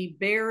putting the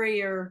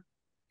barrier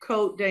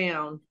coat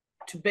down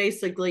to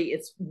basically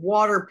it's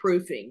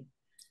waterproofing,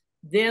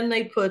 then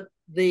they put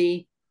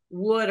the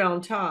wood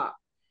on top.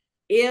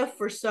 If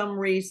for some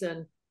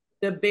reason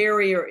the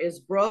barrier is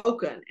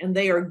broken and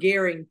they are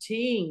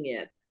guaranteeing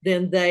it,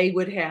 then they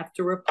would have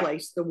to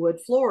replace the wood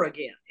floor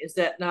again. Is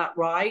that not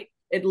right?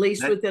 At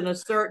least That, within a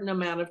certain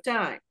amount of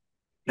time.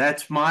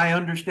 that's my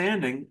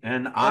understanding,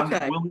 and I'm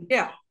Okay. willing.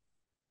 Yeah.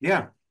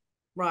 Yeah.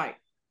 Right.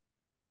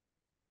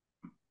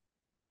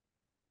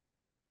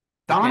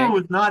 Donna Okay.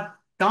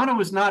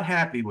 was not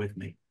happy with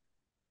me.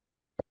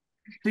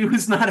 She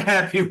was not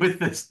happy with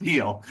this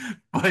deal,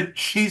 but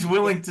she's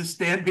willing to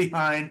stand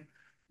behind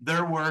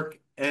their work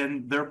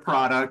and their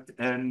product.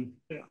 And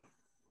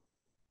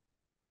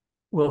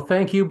Well,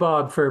 thank you,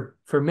 Bob, for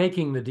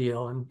making the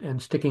deal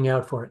and sticking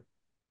out for it.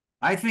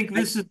 I think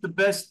this is the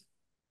best,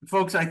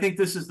 folks. I think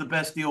this is the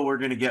best deal we're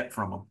going to get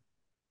from them.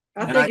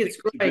 I And I think think it's it's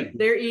a good great. deal.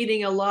 They're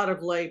eating a lot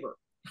of labor.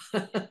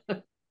 And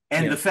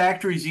Yeah. the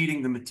factory's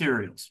eating the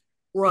materials.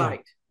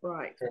 Right.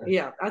 Right.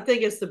 Yeah. I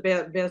think it's the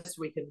best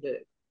we can do.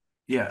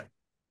 Yeah.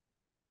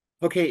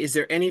 Okay, is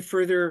there any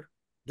further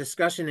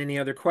discussion, any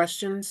other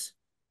questions?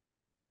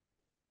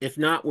 If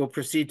not, we'll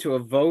proceed to a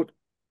vote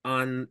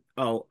on,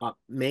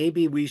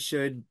 maybe we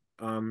should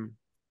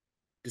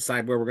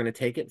decide where we're going to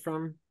take it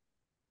from.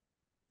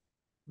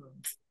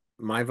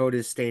 My vote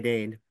is state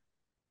aid.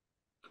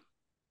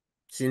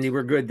 Cindy,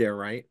 we're good there,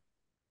 right?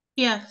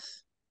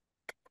 Yes.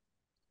 I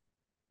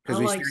Because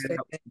we like started state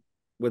out aid.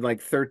 with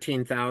like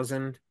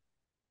 13,000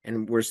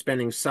 and we're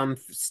spending some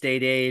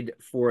state aid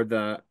for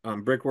the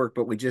brickwork,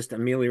 but we just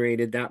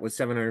ameliorated that with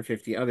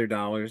 750 other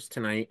dollars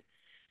tonight.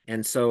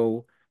 And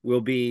so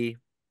we'll be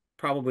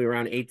probably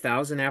around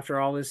 8,000 after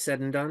all is said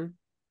and done.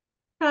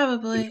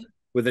 Probably.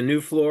 With a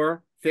new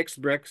floor,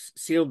 fixed bricks,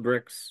 sealed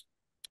bricks,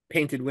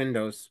 painted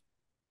windows.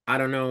 I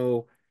don't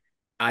know.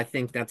 I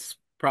think that's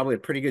probably a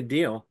pretty good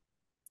deal.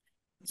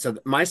 So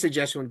my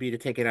suggestion would be to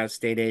take it out of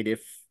state aid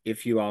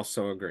if you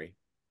also agree.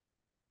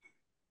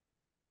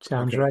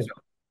 Sounds Okay, right.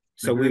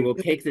 so we Agreed. will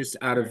take this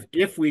out of,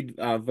 if we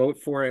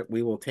vote for it,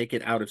 we will take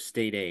it out of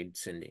state aid,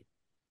 Cindy.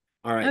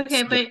 All right,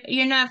 Okay, so but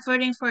you're not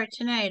voting for it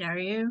tonight, are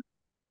you?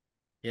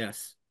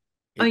 yes.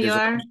 Oh, you There's a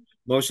are?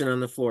 motion on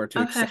the floor to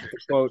Okay. accept the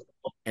quote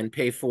and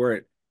pay for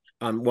it.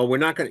 Well, we're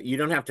not gonna, you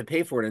don't have to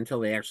pay for it until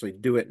they actually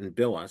do it and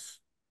bill us.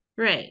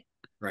 Right.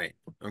 Right,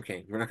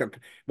 okay, we're not gonna,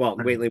 well,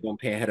 Whately won't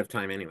pay ahead of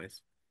time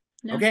anyways.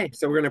 No. Okay,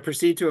 so we're gonna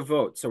proceed to a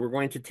vote. So we're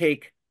going to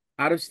take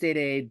out of state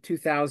aid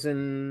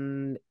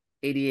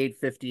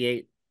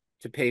 2,088.58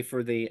 to pay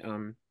for the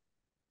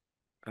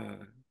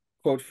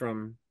quote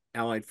from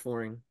Allied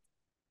Flooring.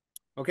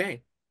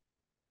 Okay.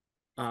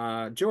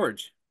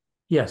 George,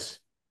 Yes.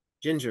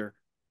 Ginger,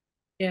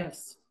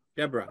 Yes.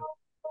 Deborah,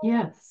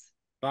 Yes.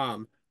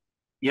 Bob,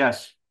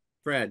 Yes.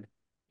 Fred,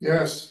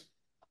 Yes,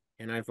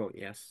 and I vote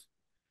yes.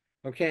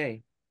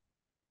 Okay.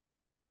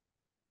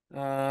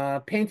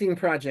 Painting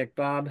project,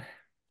 Bob.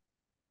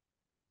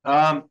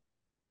 Um,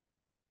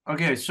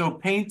 okay, so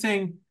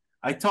painting,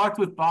 I talked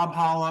with Bob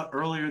Holla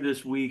earlier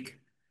this week.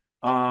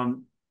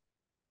 Um,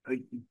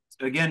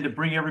 again, to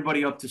bring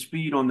everybody up to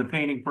speed on the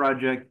painting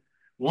project,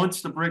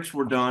 once the bricks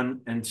were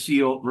done and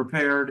sealed,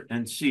 repaired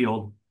and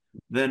sealed,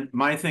 then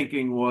my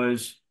thinking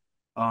was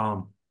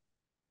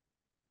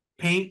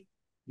paint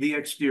the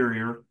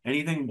exterior,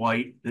 anything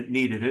white that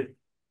needed it,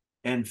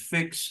 and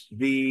fix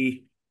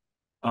the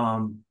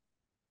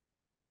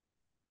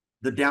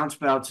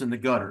downspouts and the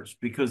gutters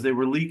because they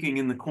were leaking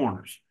in the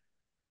corners.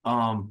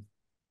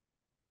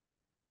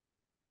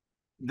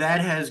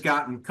 That has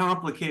gotten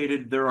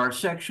complicated. There are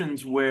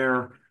sections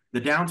where the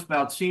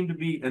downspouts seem to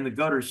be and the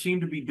gutters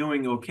seem to be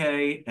doing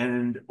okay.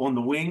 And on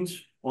the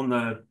wings, on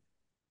the,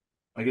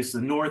 I guess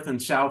the north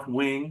and south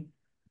wing,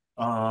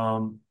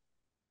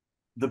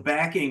 the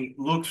backing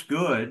looks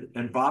good.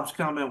 And Bob's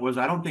comment was,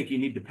 I don't think you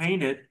need to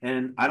paint it.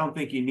 And I don't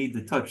think you need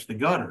to touch the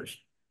gutters.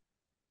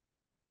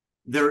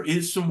 There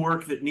is some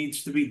work that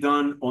needs to be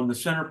done on the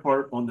center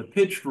part on the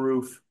pitched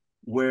roof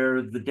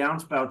where the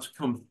downspouts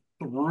come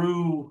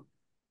through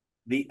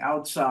the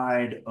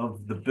outside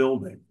of the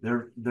building.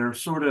 They're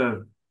sort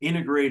of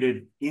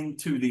integrated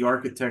into the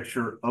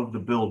architecture of the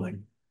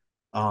building.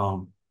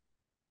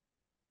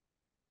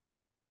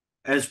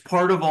 As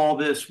part of all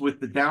this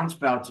with the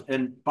downspouts,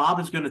 and Bob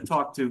is going to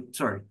talk to,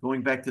 sorry,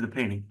 going back to the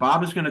painting,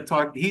 Bob is going to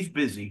talk, he's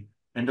busy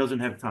and doesn't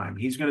have time.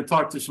 He's going to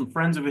talk to some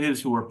friends of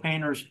his who are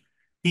painters.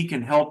 He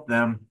can help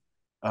them.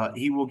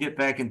 He will get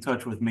back in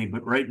touch with me,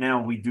 but right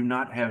now we do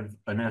not have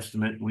an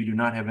estimate. We do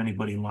not have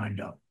anybody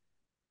lined up.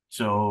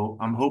 So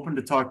I'm hoping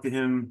to talk to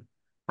him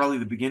probably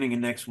the beginning of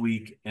next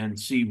week and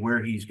see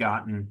where he's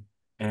gotten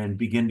and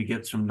begin to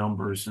get some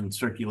numbers and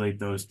circulate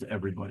those to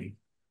everybody.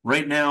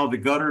 Right now, the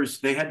gutters,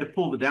 they had to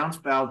pull the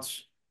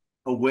downspouts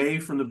away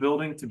from the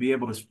building to be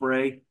able to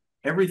spray.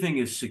 Everything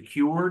is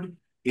secured.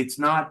 It's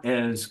not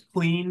as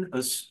clean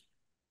a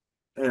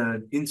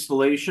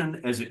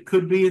installation as it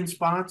could be in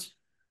spots,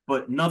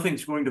 but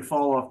nothing's going to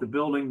fall off the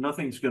building.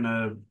 Nothing's going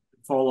to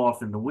fall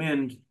off in the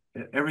wind.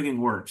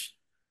 Everything works.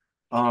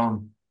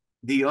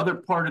 The other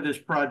part of this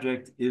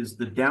project is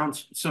the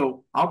downs.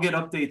 So I'll get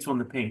updates on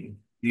the painting.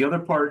 The other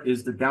part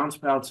is the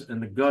downspouts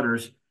and the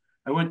gutters.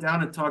 I went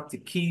down and talked to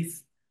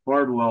Keith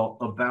Bardwell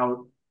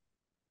about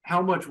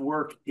how much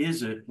work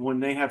is it when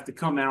they have to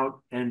come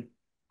out and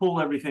pull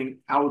everything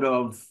out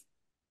of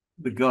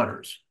the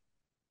gutters?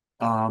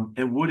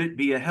 And would it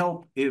be a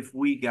help if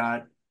we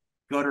got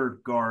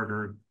gutter guard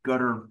or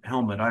gutter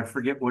helmet? I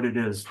forget what it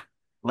is.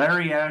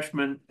 Larry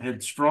Ashman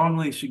had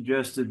strongly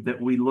suggested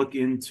that we look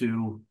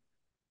into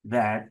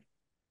that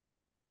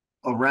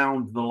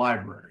around the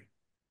library.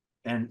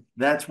 And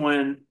that's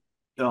when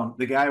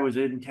the guy was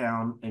in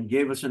town and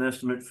gave us an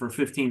estimate for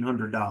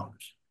 $1,500.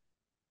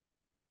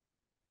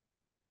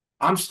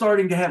 I'm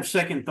starting to have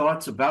second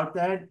thoughts about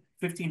that.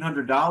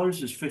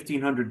 $1,500 is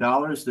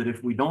 $1,500 that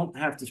if we don't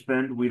have to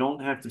spend, we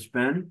don't have to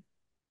spend.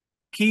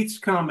 Keith's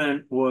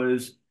comment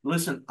was,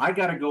 listen, I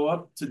got to go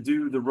up to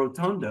do the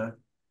rotunda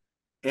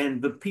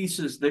and the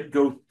pieces that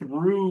go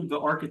through the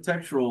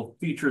architectural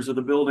features of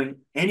the building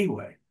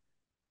anyway.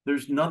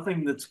 There's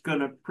nothing that's going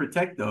to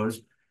protect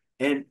those.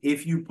 And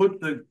if you put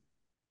the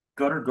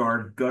gutter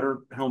guard, gutter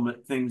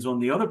helmet things on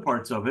the other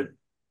parts of it,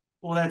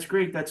 well, that's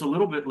great. That's a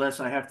little bit less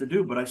I have to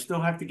do, but I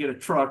still have to get a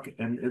truck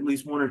and at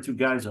least one or two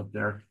guys up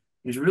there.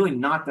 It's really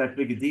not that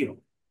big a deal.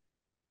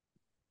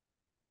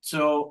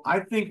 So I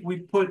think we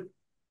put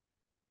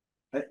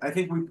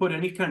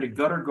any kind of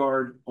gutter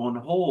guard on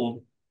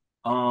hold.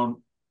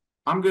 I'm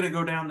going to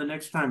go down the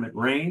next time it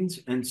rains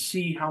and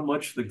see how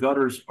much the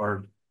gutters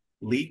are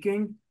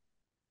leaking.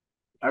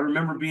 I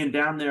remember being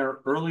down there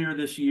earlier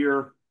this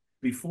year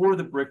before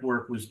the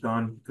brickwork was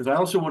done, because I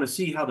also want to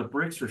see how the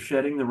bricks are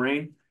shedding the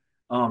rain.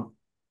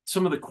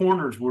 Some of the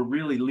corners were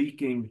really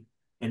leaking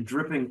and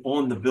dripping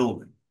on the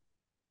building.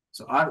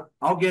 So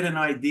I'll get an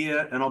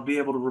idea and I'll be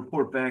able to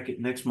report back at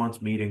next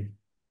month's meeting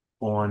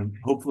on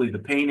hopefully the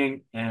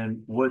painting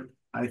and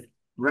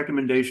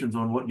recommendations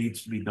on what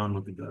needs to be done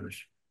with the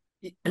gutters.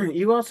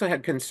 You also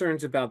had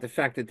concerns about the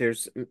fact that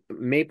there's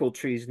maple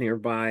trees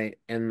nearby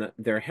and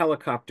their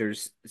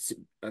helicopters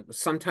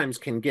sometimes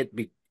can get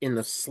in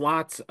the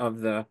slots of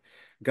the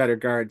gutter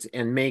guards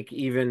and make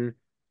even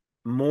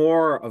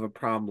more of a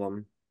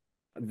problem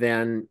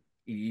than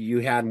you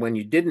had when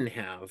you didn't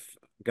have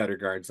gutter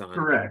guards on.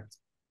 Correct. So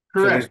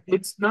Correct.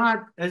 It's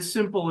not as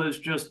simple as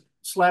just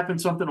slapping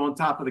something on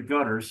top of the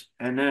gutters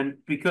and then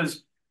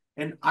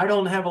and I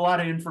don't have a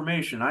lot of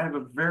information. I have a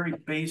very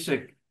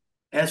basic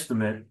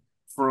estimate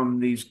from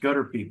these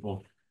gutter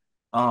people.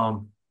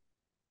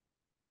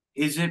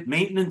 Is it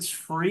maintenance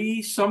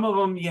free? Some of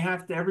them you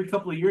have to, every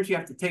couple of years, you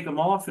have to take them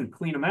off and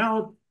clean them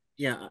out.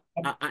 Yeah,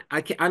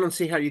 I don't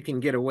see how you can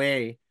get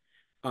away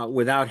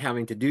without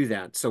having to do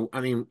that. So,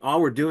 I mean,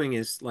 all we're doing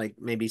is like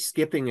maybe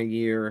skipping a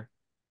year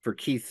for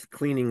Keith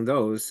cleaning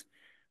those.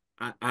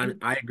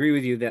 I agree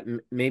with you that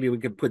maybe we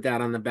could put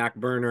that on the back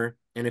burner.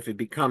 And if it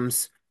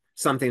becomes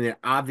something that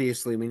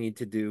obviously we need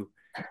to do,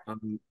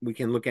 we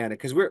can look at it.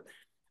 Because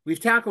we've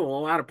tackled a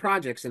lot of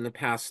projects in the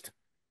past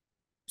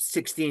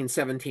 16,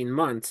 17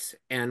 months,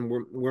 and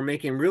we're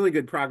making really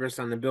good progress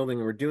on the building.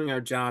 We're doing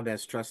our job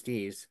as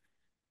trustees.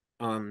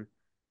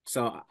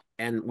 So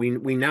and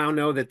we now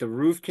know that the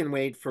roof can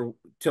wait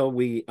till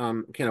we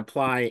can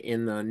apply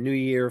in the new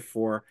year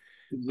for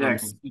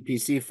Exactly.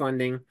 CPC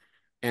funding,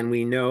 and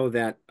we know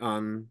that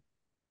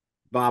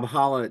Bob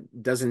Holla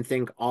doesn't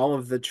think all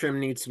of the trim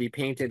needs to be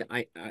painted.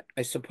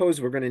 I suppose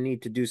we're going to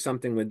need to do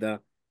something with the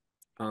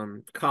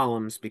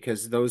columns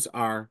because those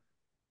are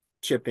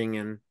chipping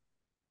and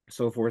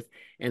so forth.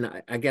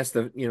 And I guess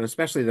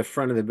especially the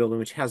front of the building,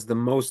 which has the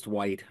most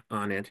white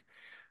on it,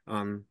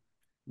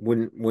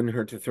 wouldn't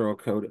hurt to throw a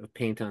coat of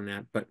paint on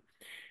that. But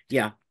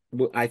yeah,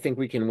 I think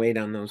we can wait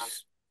on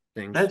those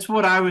things. That's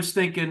what I was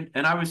thinking.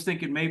 And I was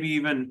thinking maybe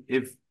even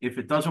if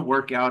it doesn't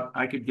work out,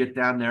 I could get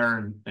down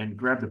there and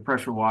grab the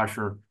pressure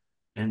washer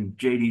and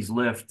JD's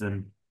lift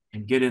and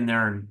get in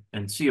there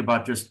and see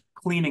about just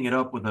cleaning it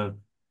up with a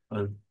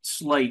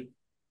slight,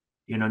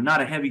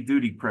 not a heavy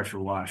duty pressure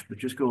wash, but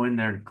just go in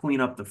there and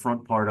clean up the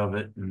front part of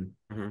it and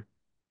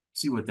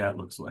see what that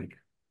looks like.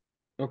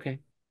 Okay.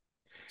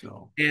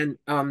 So, and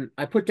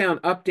I put down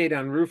update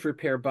on roof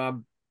repair,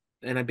 Bob,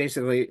 and I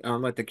basically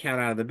let the cat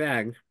out of the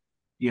bag.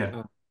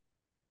 yeah.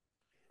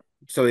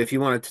 So if you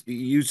want to,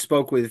 you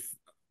spoke with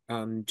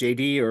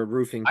JD or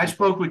roofing I people?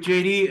 spoke with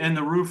JD and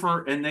the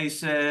roofer, and they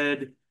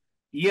said,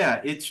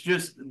 yeah, it's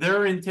just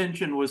their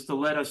intention was to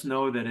let us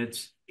know that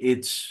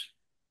it's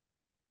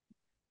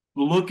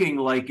looking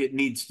like it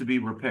needs to be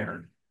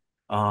repaired.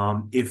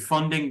 If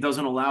funding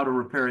doesn't allow to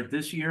repair it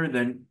this year,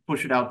 then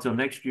push it out till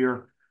next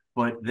year,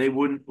 but they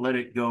wouldn't let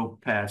it go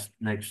past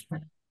next.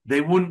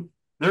 They wouldn't,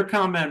 their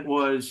comment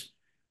was,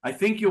 I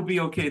think you'll be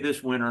okay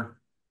this winter.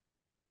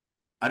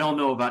 I don't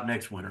know about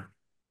next winter.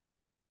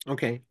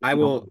 Okay, I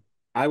will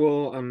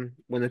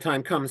when the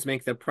time comes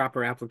make the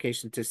proper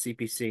application to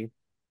CPC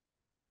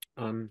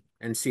and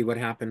see what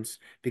happens,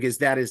 because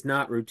that is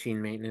not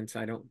routine maintenance,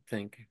 I don't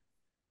think.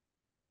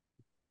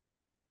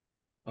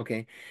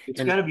 Okay.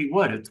 It's got to be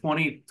what, a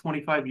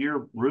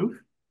 25-year roof?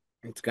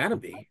 It's got to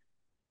be.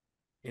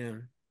 Yeah.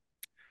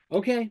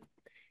 Okay.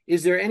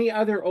 Is there any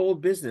other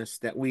old business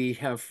that we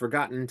have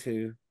forgotten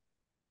to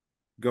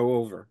go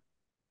over?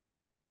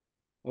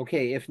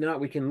 Okay, if not,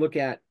 we can look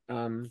at,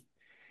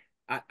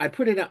 I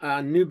put it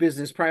on new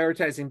business,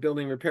 prioritizing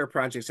building repair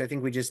projects. I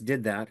think we just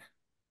did that,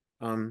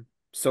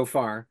 so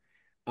far.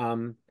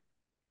 Um,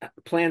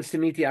 Plans to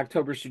meet the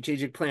October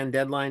strategic plan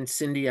deadline.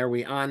 Cindy, are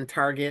we on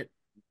target?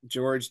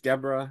 George,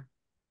 Deborah,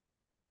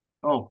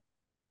 Oh,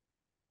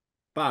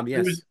 Bob, there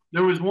was yes.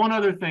 there was one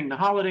other thing, the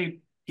holiday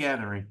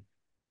gathering.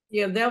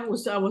 Yeah,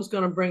 I was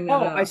going to bring that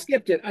Oh, I up.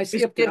 skipped it. I We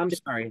skipped it. I'm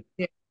skipped it. sorry.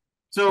 Yeah. Yeah.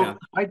 So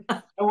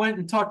I went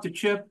and talked to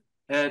Chip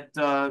at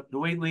the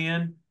Whately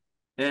Inn,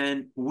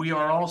 and we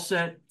are all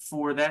set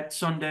for that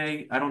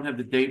Sunday. I don't have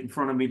the date in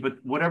front of me, but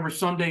whatever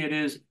Sunday it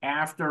is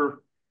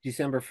after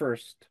December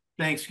 1st.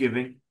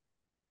 Thanksgiving.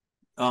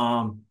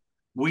 Um,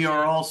 we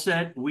are all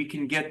set. We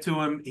can get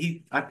to him.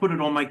 I put it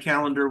on my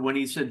calendar when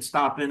he said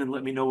stop in and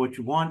let me know what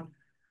you want.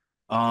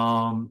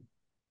 Um,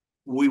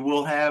 we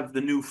will have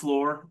the new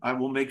floor. I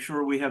will make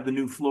sure we have the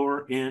new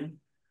floor in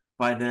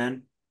by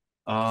then.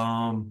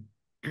 Um,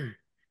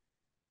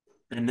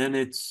 and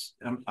then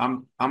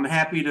I'm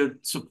happy to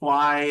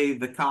supply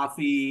the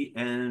coffee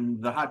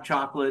and the hot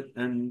chocolate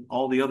and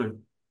all the other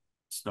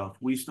stuff.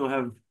 We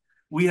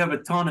have a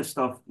ton of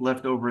stuff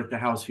left over at the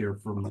house here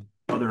from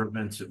other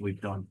events that we've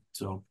done.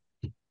 So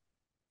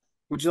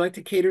Would you like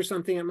to cater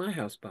something at my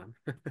house, Bob?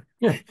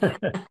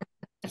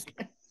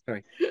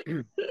 Sorry.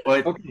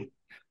 but Okay.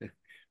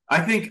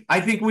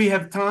 I think we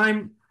have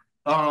time.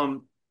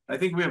 I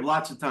think we have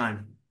lots of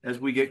time as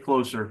we get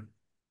closer.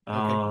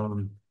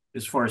 Okay.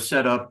 As far as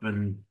setup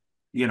and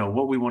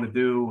what we want to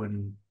do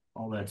and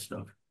all that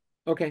stuff.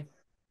 Okay.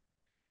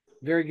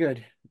 Very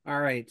good. All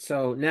right.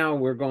 So now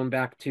we're going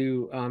back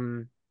to,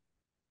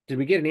 did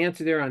we get an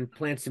answer there on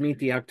plans to meet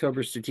the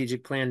October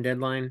strategic plan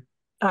deadline?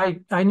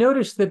 I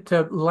noticed that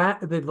the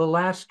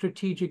last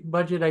strategic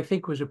budget, I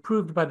think, was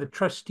approved by the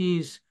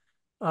trustees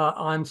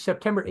on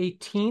September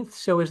 18th.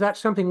 So is that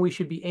something we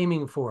should be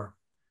aiming for?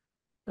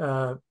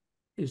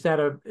 Is that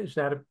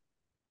a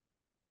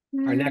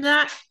Our next,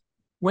 Not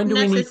when do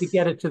we need to necess-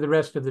 get it to the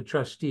rest of the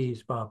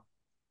trustees, Bob?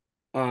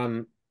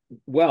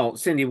 well,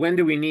 Cindy, when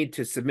do we need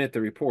to submit the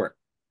report?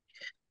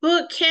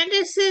 Well,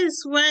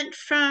 Candace's went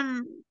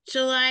from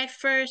July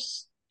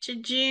 1st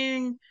to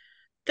June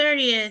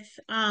 30th.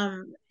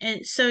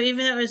 And so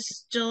even though it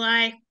was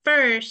July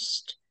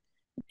 1st,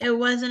 it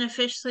wasn't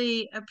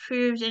officially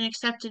approved and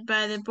accepted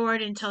by the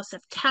board until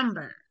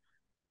September.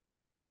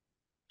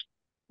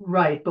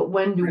 Right, but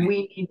when do Right.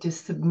 we need to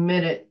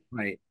submit it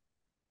Right.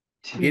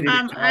 Get to? it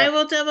into I our,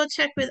 will double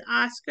check with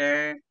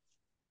Oscar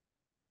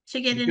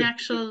to get an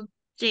actual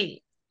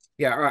date.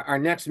 yeah, our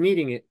next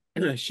meeting,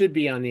 it should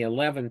be on the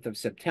 11th of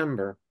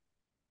September.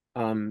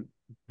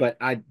 But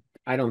I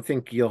don't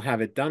think you'll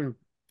have it done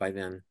by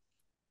then.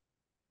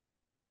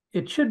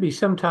 It should be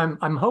sometime.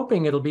 I'm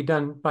hoping it'll be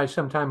done by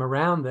sometime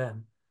around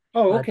then.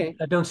 Oh, okay.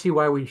 I don't see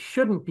why we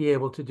shouldn't be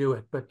able to do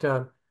it, but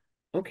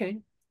Okay.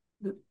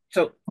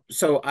 So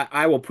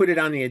I will put it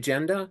on the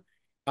agenda.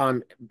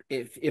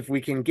 If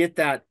we can get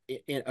that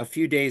in a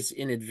few days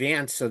in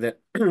advance so that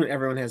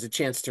everyone has a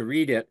chance to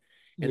read it,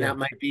 and yeah. that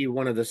might be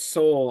one of the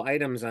sole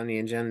items on the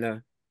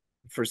agenda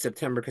for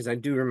September, because I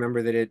do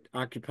remember that it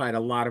occupied a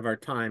lot of our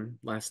time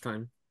last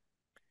time.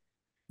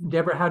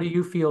 Deborah, how do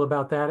you feel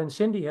about that? And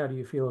Cindy, how do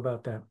you feel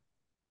about that?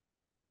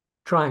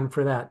 Trying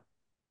for that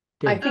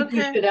I date. think we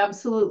Okay. should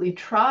absolutely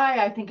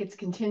try. I think it's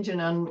contingent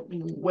on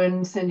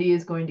when Cindy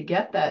is going to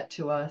get that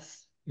to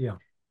us. Yeah.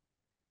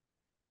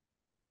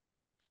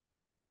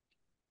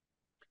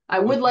 I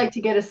would Okay. like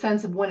to get a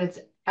sense of when it's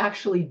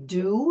actually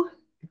due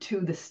to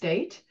the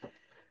state.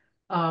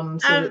 So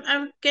that,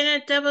 I'm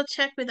gonna double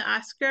check with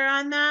Oscar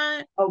on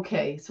that.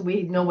 okay, so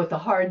we know what the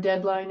hard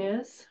deadline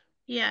is.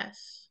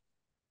 Yes.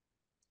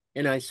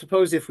 And I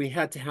suppose if we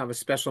had to have a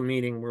special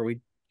meeting where we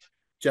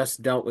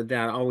just dealt with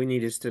that, all we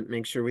need is to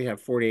make sure we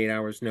have 48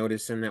 hours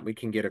notice and that we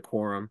can get a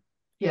quorum.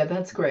 Yeah,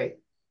 that's great.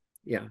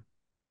 Yeah.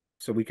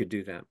 So we could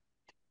do that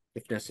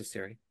if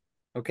necessary.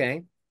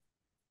 Okay.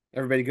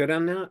 Everybody good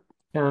on that?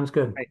 Sounds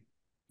good. Right.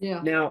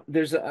 Yeah. Now,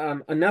 there's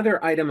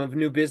another item of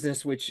new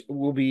business which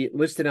will be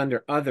listed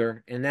under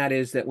other, and that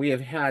is that we have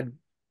had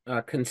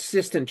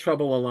consistent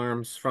trouble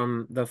alarms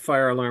from the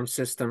fire alarm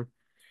system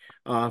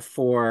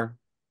for,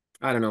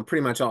 I don't know,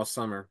 pretty much all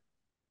summer.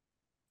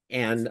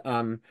 And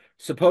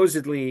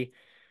supposedly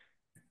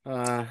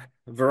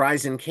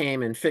Verizon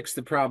came and fixed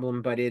the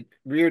problem, but it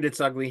reared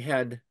its ugly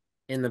head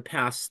in the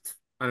past,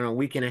 I don't know,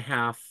 week and a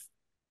half.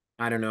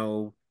 I don't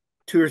know,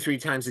 2 or 3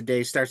 times a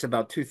day. Starts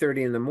about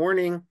 2:30 in the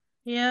morning.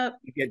 Yep.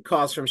 You get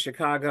calls from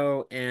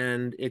Chicago,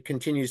 and it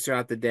continues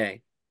throughout the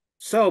day.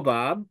 So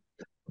Bob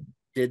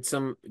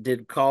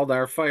called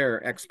our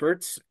fire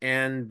experts,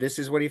 and this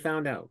is what he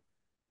found out.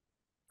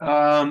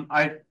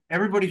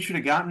 Everybody should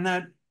have gotten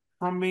that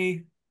from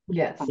me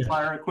Yes. from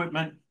fire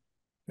equipment.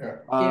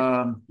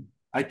 Yeah.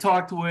 I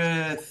talked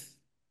with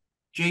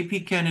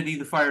JP Kennedy,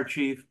 the fire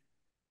chief.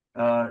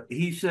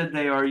 He said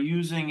they are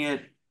using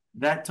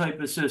that type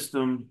of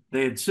system.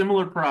 They had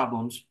similar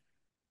problems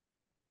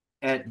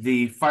at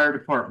the fire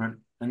department,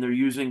 and they're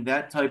using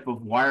that type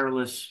of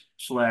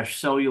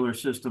wireless/cellular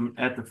system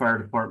at the fire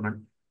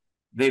department.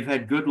 They've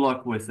had good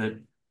luck with it.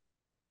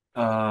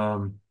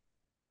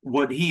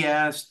 What he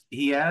asked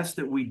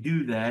that we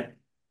do that.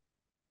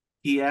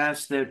 He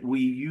asked that we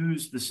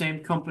use the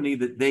same company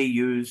that they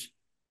use,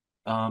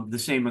 the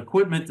same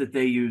equipment that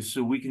they use,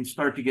 so we can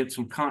start to get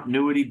some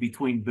continuity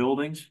between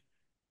buildings.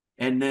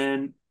 And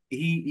then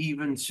he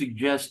even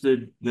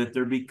suggested that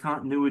there be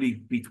continuity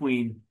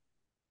between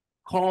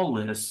call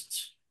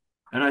lists.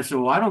 And I said,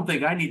 well, I don't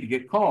think I need to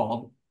get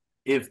called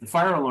if the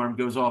fire alarm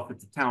goes off at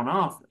the town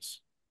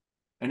office.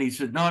 And he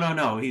said, no, no,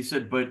 no. He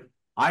said, but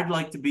I'd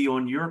like to be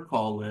on your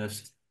call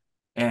list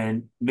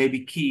and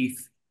maybe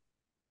Keith,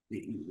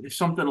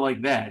 something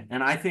like that.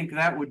 And I think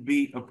that would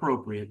be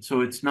appropriate.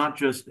 So it's not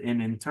just an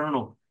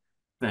internal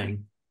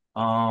thing.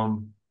 I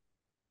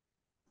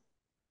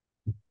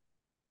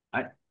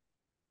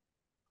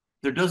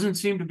There doesn't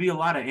seem to be a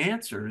lot of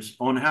answers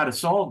on how to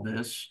solve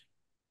this.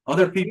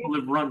 Other people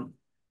have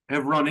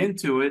run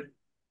into it.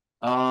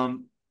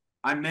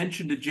 I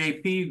mentioned to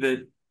JP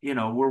that, you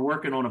know, we're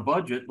working on a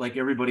budget like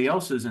everybody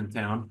else is in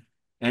town.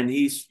 And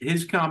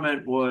his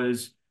comment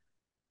was,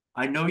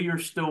 I know you're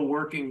still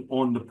working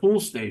on the pool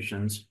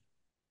stations.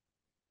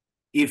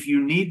 If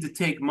you need to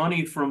take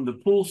money from the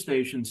pool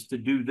stations to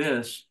do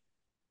this,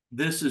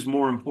 this is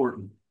more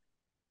important.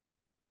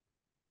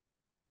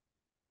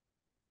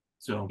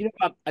 So, You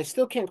know, I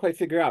still can't quite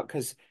figure out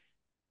because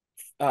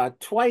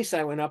twice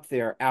I went up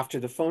there after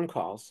the phone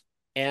calls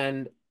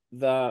and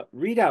the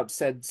readout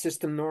said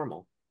system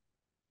normal.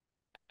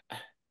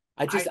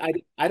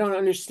 I don't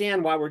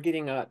understand why we're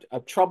getting a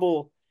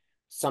trouble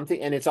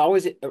something, and it's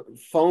always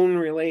phone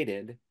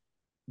related,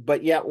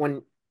 but yet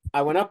when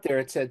I went up there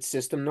it said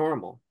system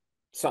normal.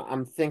 So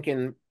I'm thinking,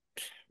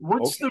 okay,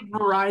 what's the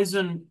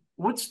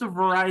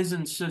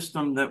Verizon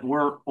system that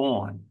we're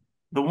on?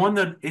 The one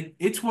that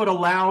it's what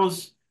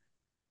allows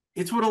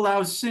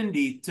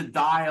Cindy to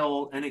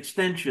dial an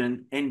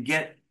extension and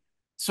get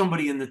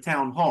somebody in the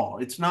town hall.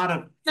 It's not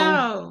a phone.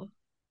 No,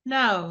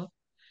 no.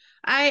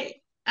 I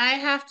I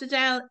have to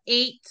dial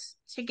 8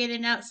 to get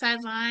an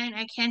outside line.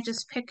 I can't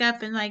just pick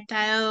up and like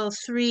dial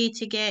 3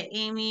 to get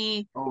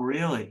Amy. Oh,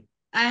 really?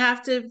 I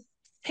have to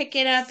pick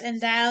it up and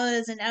dial it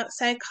as an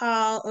outside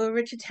call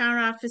over to town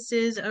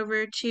offices,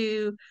 over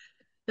to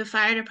the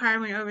fire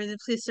department, over the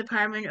police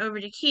department, over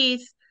to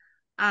Keith.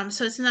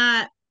 So it's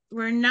not,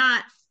 we're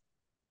not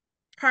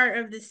part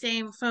of the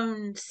same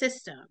phone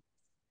system.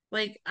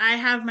 Like I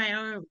have my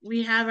own,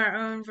 we have our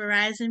own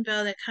Verizon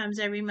bill that comes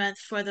every month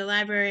for the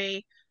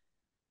library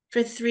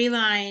for 3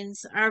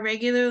 lines, our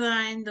regular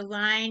line, the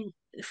line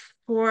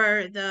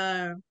for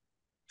the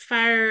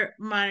fire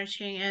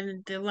monitoring,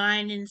 and the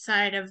line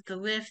inside of the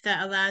lift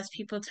that allows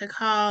people to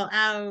call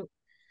out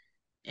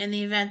in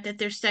the event that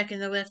they're stuck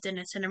in the lift and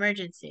it's an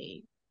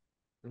emergency.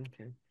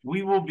 okay,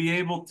 We will be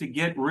able to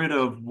get rid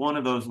of one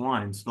of those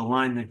lines, the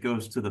line that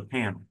goes to the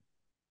panel.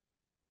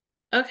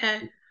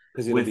 Okay.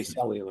 because it'll be With,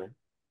 cellular.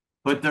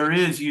 but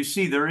you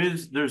see,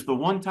 there's the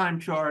one-time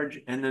charge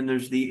and then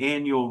there's the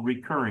annual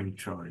recurring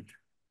charge.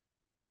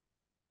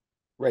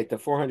 Right, the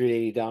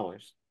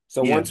 $480.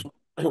 So Yeah.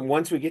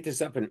 once we get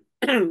this up and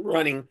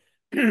running,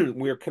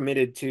 we're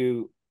committed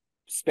to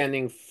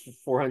spending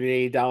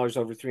 $480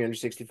 over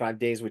 365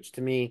 days, which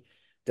to me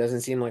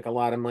doesn't seem like a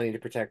lot of money to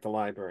protect the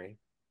library.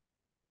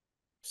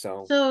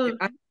 So, So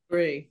I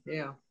agree.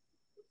 Yeah.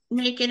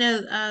 make it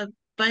a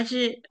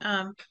budget,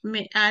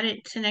 add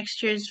it to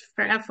next year's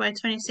for FY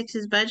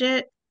 26's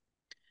budget.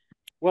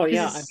 well,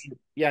 yeah, I Because, mean,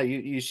 yeah,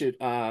 you should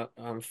I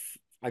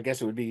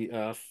guess it would be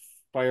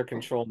fire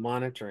control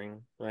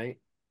monitoring, right?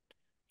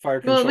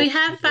 Fire well,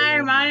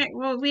 control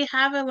monitoring. we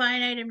have a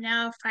line item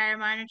now, fire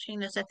monitoring,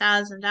 that's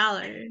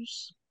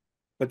 $1,000.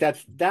 But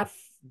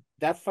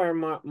that fire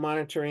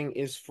monitoring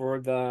is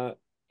for the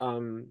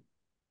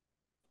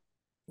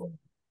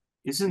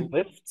Isn't,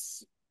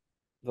 lifts,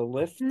 the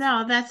lift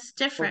No, that's or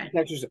different.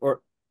 detectors,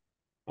 or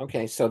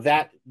okay, so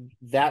that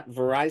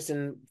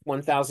Verizon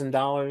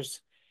 $1,000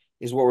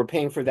 is what we're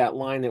paying for that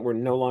line that we're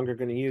no longer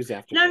going to use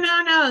after No, this.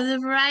 no, no. The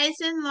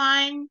Verizon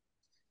line,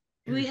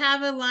 we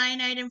have a line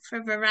item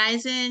for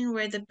Verizon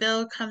where the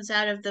bill comes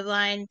out of the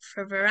line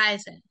for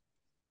Verizon.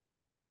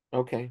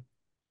 Okay.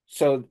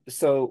 So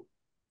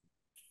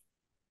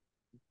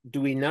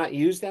do we not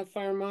use that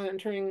fire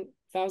monitoring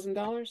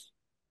 $1,000?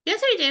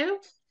 Yes, I do.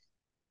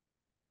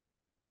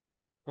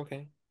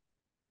 Okay.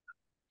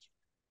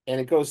 And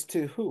it goes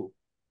to who?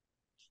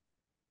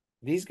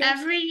 These guys?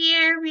 Every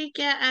year we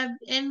get an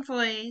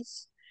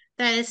invoice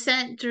that is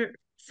sent to,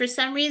 for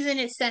some reason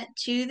it's sent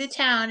to the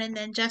town and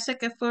then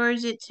Jessica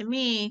forwards it to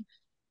me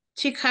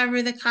to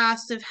cover the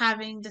cost of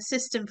having the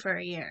system for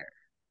a year.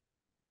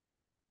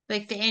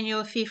 Like the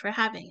annual fee for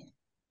having it.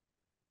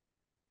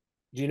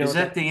 Do you know is what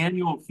that the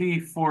annual fee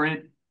for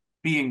it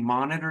being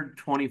monitored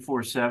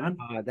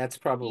 24/7? that's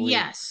probably what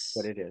Yes.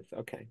 it is.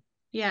 Okay.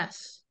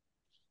 Yes.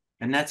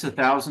 And that's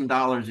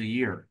 $1,000 a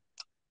year.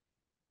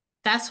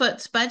 That's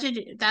what's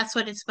budgeted. That's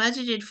what it's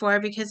budgeted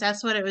for because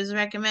that's what it was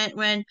recommend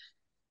when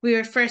we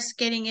were first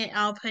getting it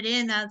all put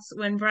in. That's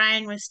when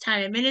Brian was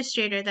town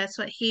administrator. That's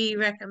what he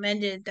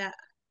recommended that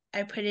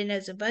I put in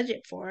as a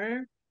budget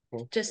for.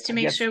 Well, just to I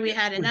make guess sure we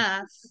had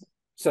enough.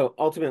 so.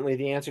 Ultimately,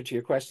 the answer to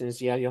your question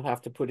is yeah. You'll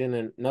have to put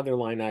in another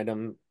line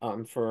item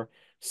for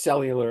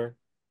cellular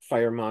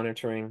fire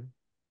monitoring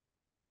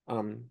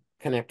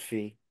connect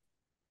fee.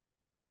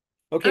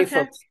 Okay, Okay.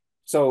 folks.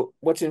 So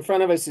what's in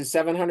front of us is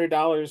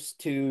 $700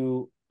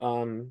 to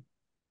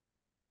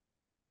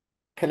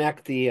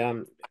connect the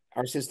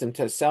our system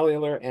to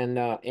cellular and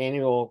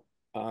annual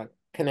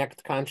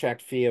connect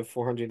contract fee of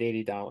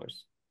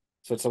 $480.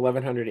 So it's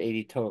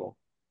 1,180 total.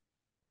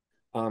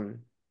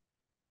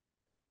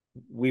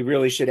 We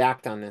really should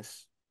act on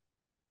this.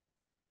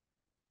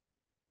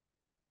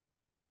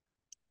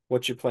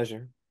 What's your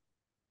pleasure?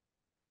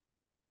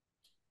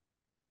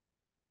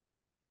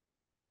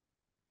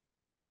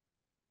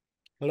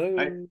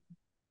 Hello?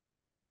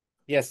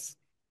 Yes.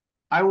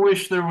 I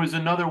wish there was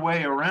another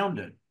way around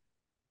it,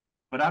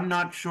 but I'm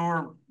not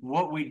sure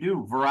what we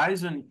do.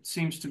 Verizon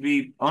seems to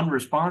be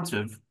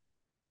unresponsive.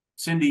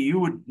 Cindy, you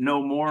would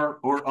know more,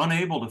 or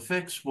unable to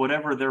fix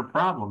whatever their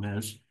problem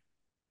is.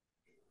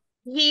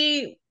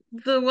 The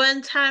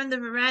one time the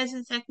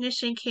Verizon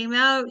technician came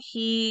out,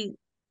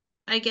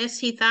 I guess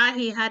he thought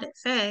he had it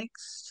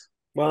fixed.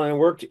 Well,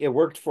 it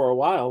worked for a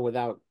while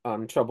without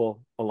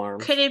trouble Could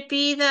alarms. it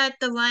be that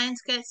the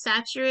lines get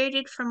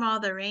saturated from all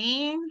the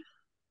rain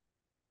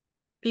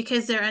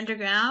because they're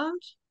underground?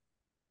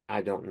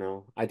 I don't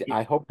know. It,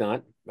 I hope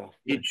not.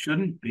 it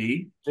shouldn't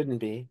be, Shouldn't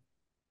be.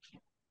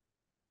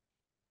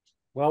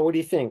 Well, what do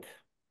you think?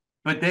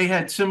 but they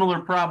had similar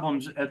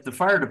problems at the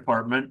fire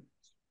department.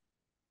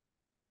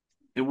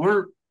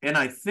 And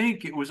I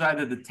think it was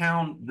either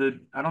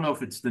I don't know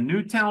if it's the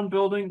new town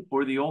building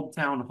or the old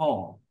town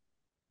hall.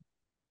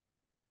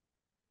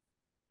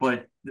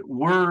 But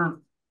we're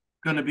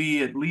going to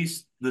be at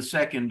least the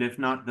second, if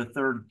not the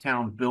third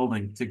town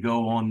building to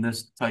go on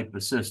this type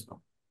of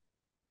system.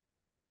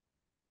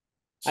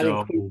 I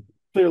think So,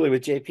 clearly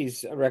with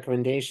JP's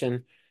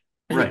recommendation,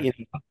 right. you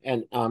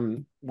know,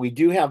 and we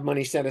do have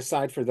money set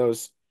aside for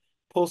those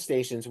pull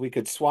stations. We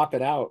could swap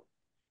it out.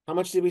 How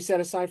much did we set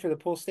aside for the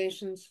pull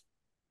stations?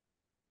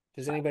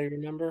 Does anybody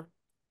remember?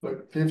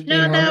 Like No,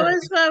 that 1,500?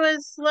 was what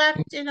was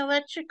left in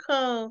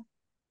electrical.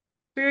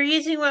 We were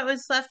using what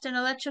was left in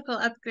electrical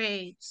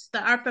upgrades, the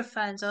ARPA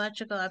funds,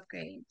 electrical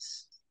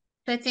upgrades.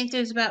 So I think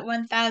there's about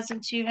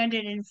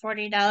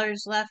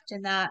 $1,240 left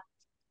in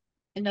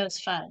those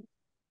funds.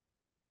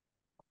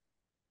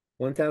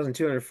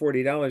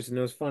 $1,240 in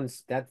those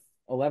funds. That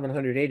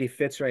 1,180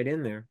 fits right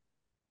in there.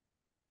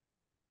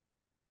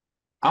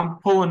 I'm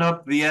pulling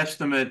up the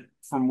estimate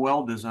from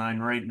Well Design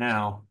right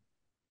now.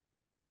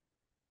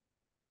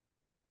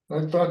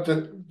 I thought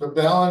that the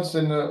balance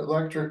in the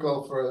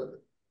electrical for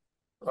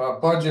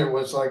budget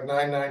was like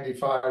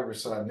 995 or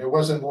something. It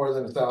wasn't more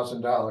than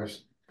 $1,000.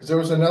 Because there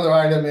was another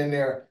item in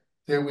there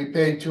that we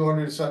paid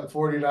 200 something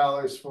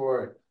 $40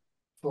 for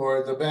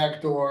the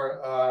back door,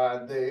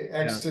 the Yeah.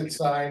 exit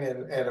sign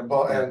Yeah.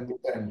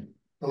 and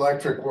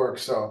electric work,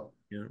 so.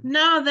 Yeah.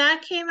 No,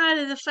 that came out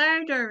of the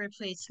fire door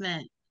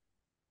replacement.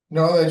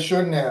 No, it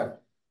shouldn't have.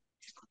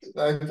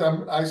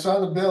 I saw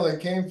the bill,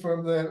 it came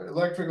from the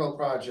electrical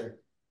project.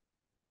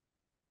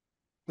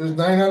 There's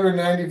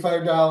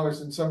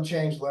 $995 and some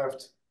change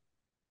left.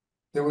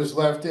 That was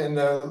left in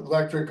the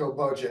electrical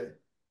budget.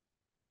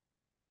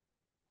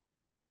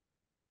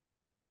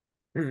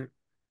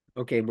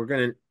 Okay, we're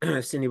gonna,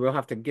 Cindy, we'll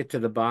have to get to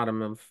the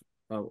bottom of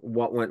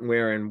what went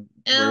where and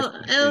where.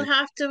 It'll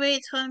have to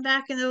wait till I'm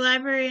back in the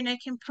library and I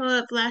can pull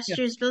up last Yes,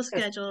 year's bill yes,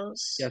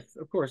 schedules. yes,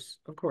 of course,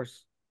 of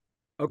course.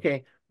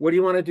 Okay, what do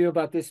you want to do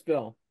about this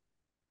bill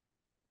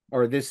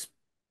or this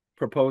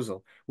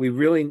proposal? We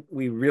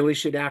really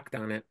should act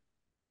on it.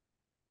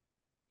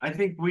 I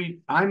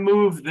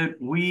move that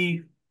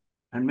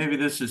and maybe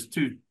this is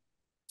too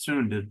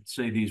soon to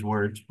say these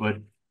words, but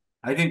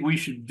I think we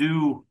should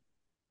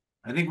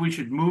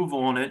move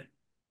on it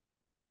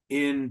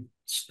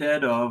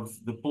instead of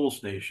the pull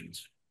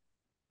stations.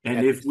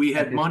 And if we At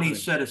had this money time.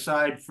 set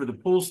aside for the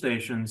pull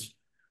stations,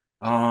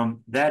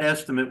 that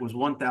estimate was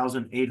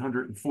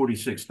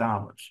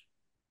 $1,846.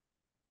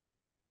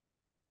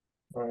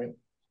 All right.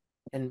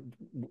 And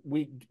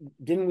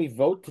didn't we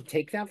vote to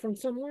take that from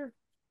somewhere?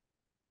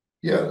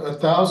 Yeah,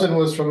 1,000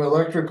 was from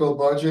electrical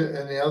budget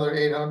and the other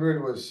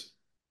 800 was,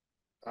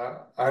 I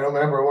don't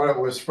remember what it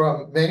was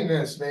from,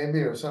 maintenance maybe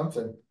or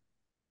something.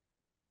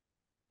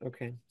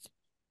 Okay.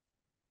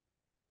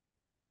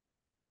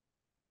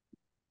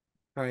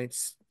 All right,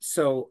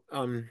 so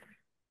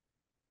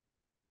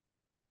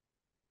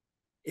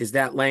is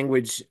that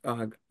language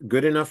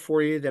good enough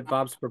for you that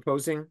Bob's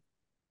proposing?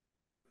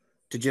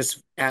 To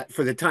just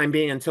for the time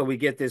being until we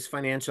get this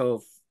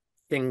financial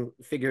thing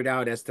figured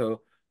out as to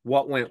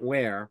what went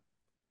where,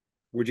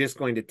 we're just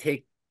going to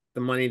take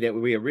the money that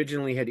we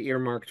originally had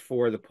earmarked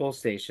for the pull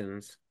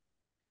stations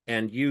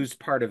and use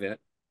part of it,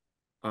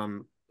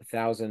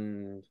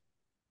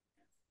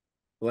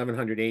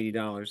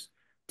 $1,180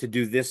 to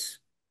do this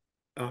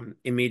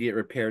immediate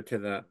repair to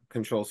the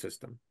control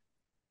system.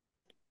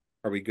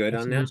 Are we good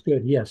on that? Sounds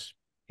good. Yes.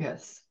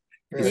 Yes.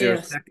 Is there a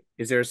Yes.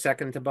 is there a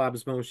second to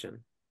Bob's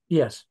motion?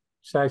 Yes.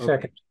 So I Okay.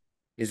 second.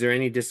 Is there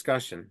any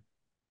discussion?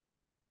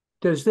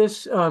 Does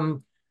this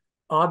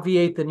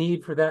obviate the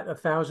need for that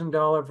 $1,000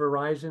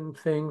 Verizon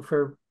thing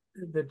for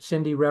that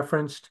Cindy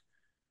referenced?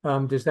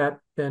 Does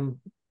that then,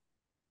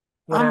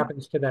 what I'm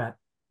happens to that?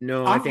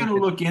 No, I I'm think gonna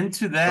that, look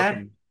into that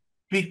okay.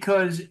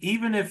 because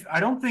even if I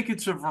don't think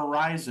it's a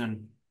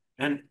Verizon,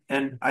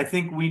 and I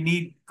think we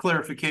need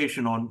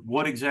clarification on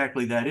what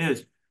exactly that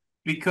is,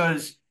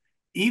 because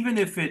even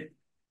if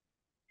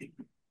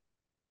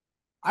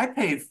I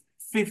pay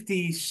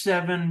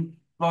 $57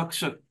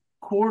 a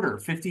quarter,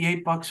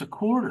 $58 a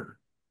quarter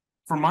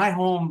for my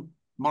home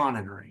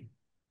monitoring.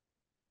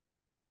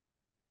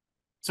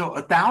 So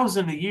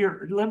 1,000 a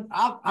year.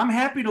 I'm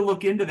happy to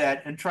look into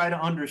that and try to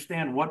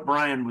understand what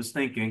Brian was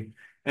thinking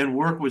and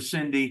work with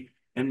Cindy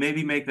and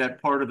maybe make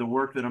that part of the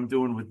work that I'm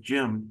doing with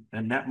Jim.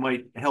 And that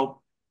might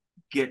help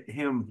get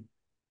him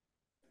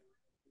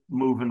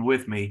moving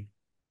with me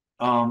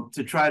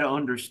to try to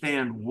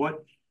understand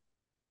what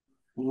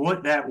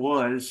that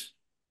was,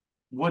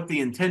 what the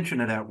intention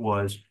of that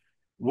was,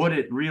 what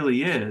it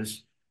really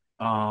is.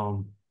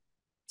 Um,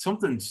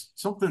 something's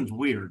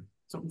weird.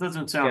 Something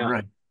doesn't sound Yeah,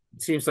 right.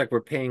 it seems like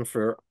we're paying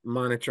for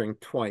monitoring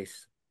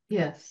twice.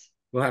 Yes.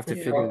 We'll have to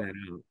Yeah. figure that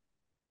out.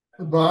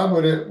 Bob,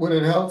 would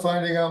it help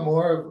finding out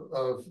more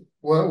of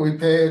what we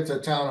pay at the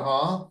town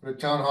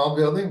hall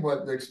building,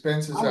 what the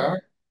expenses I'll,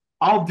 are?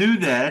 I'll do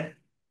that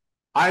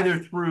either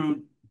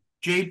through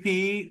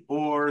JP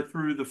or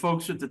through the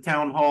folks at the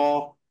town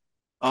hall.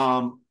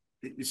 Um,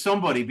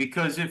 somebody,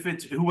 because if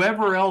it's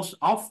whoever else,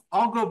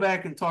 I'll go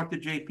back and talk to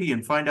JP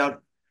and find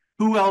out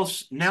who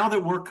else now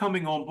that we're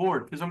coming on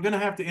board, because I'm going to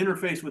have to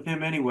interface with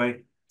him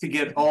anyway to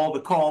get all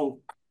the call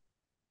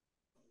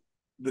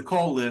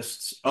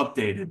lists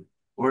updated,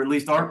 or at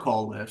least our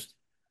call list.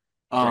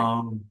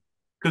 Right.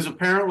 Because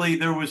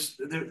apparently I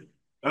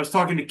was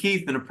talking to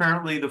Keith, and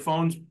apparently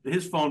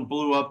his phone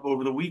blew up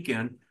over the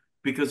weekend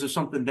because of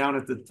something down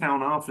at the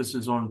town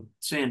offices on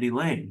Sandy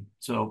Lane.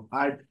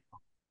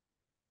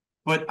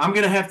 But I'm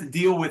going to have to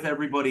deal with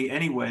everybody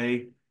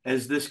anyway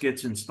as this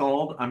gets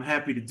installed. I'm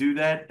happy to do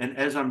that. And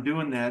as I'm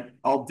doing that,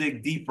 I'll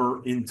dig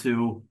deeper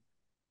into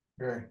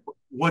Okay.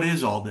 what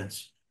is all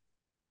this.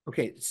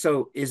 Okay,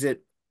 so is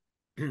it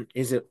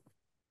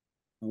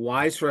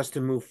wise for us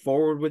to move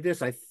forward with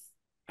this?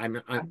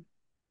 I'm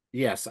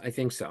yes, I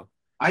think so.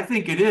 I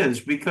think it is,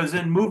 because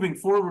then moving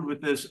forward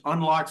with this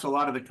unlocks a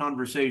lot of the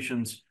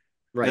conversations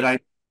that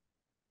Right.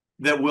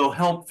 that will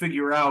help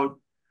figure out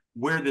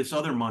where this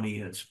other money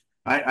is.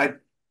 I'm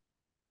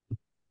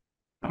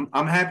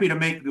happy to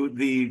make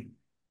the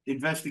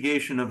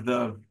investigation of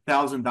the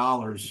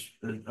 $1,000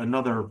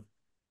 another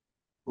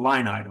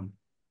line item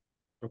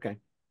Okay.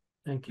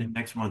 Thank in you.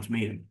 next month's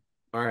meeting.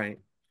 All right.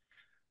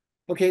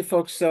 Okay,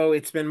 folks, so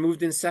it's been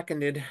moved and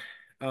seconded.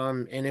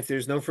 And if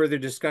there's no further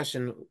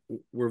discussion,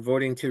 we're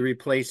voting to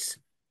replace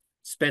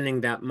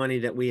spending that money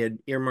that we had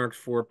earmarked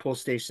for pull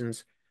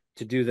stations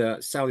to do the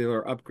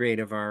cellular upgrade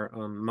of our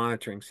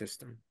monitoring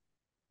system.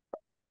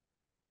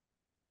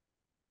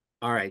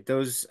 All right,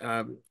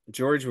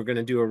 George, we're going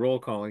to do a roll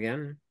call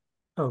again.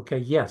 Okay,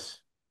 yes.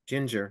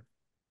 Ginger,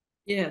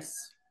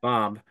 Yes.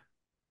 Bob,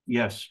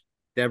 Yes.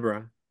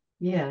 Deborah,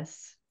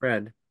 Yes.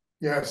 Fred,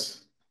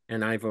 Yes.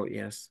 and I vote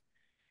yes.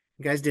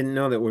 You guys didn't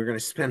know that we are going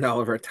to spend all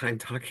of our time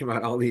talking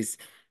about all these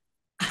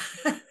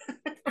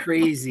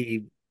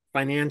crazy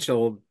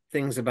financial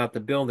things about the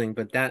building,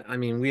 but I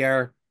mean, we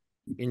are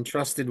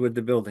entrusted with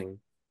the building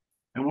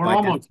And we're by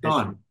almost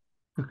definition. done.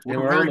 And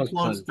We're we're very almost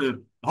close done.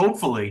 to,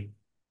 hopefully.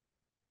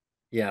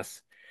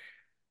 Yes.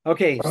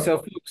 Okay, so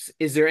folks,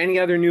 is there any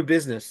other new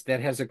business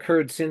that has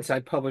occurred since I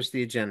published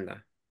the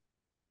agenda?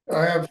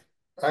 I have,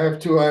 I have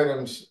two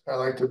items I'd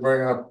like to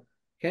bring up.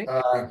 Okay.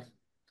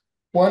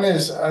 One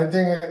is, I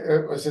think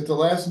it was at the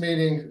last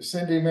meeting,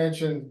 Cindy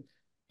mentioned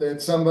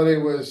that somebody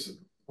was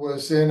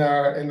in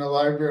the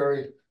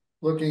library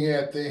looking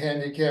at the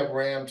handicap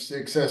ramps, the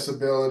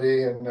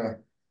accessibility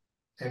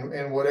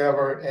and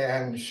whatever,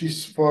 and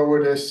she's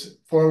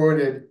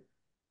forwarded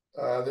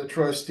the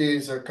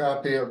trustees a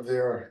copy of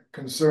their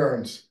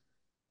concerns.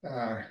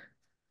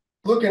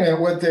 Looking at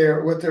what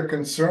their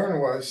concern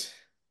was,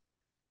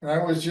 and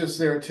I was just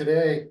there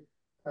today.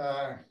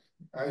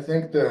 I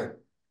think the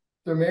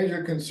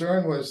major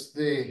concern was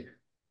the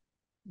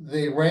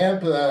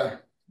ramp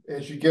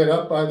as you get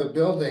up by the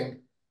building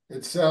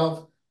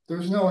itself.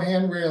 There's no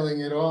hand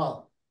railing at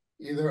all,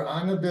 either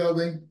on the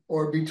building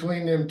or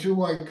between them two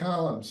white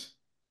columns.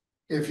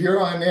 If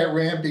you're on that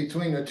ramp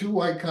between the two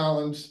white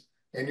columns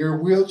and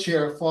your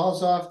wheelchair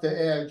falls off the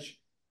edge,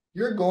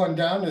 you're going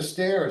down the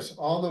stairs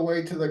all the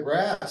way to the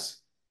grass.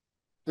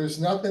 There's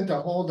nothing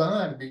to hold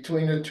on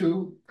between the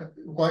two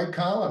white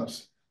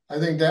columns. I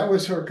think that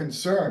was her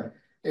concern.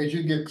 As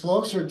you get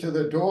closer to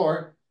the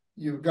door,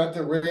 you've got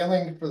the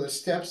railing for the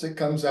steps that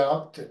comes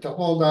out to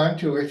hold on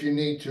to if you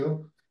need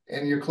to,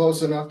 and you're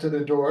close enough to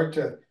the door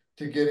to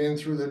get in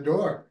through the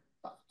door.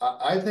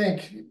 I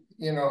think,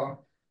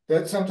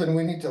 that's something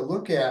we need to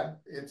look at.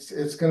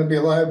 It's going to be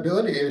a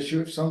liability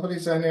issue if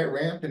somebody's on that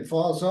ramp and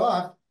falls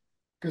off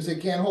because they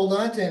can't hold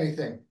on to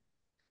anything.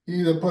 You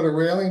either put a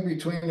railing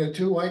between the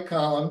two white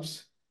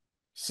columns,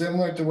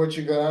 similar to what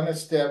you got on the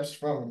steps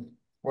from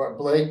what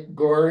Blake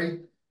Gorey,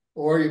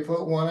 or you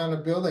put one on the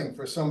building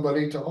for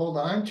somebody to hold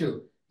on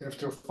to if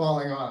they're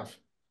falling off.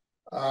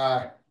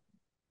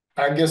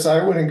 I guess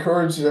I would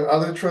encourage the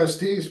other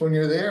trustees when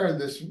you're there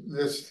this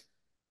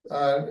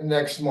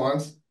next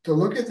month to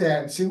look at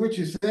that and see what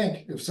you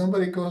think. If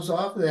somebody goes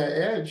off that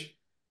edge,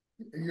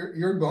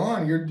 you're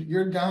gone.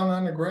 You're down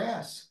on the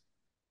grass.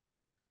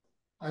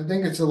 I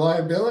think it's a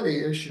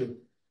liability issue.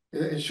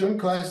 It shouldn't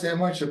cost that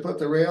much to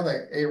put a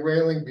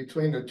railing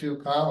between the two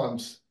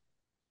columns.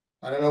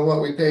 I don't know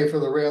what we pay for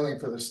the railing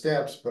for the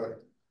steps,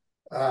 but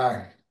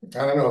I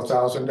don't know,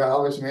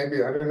 $1,000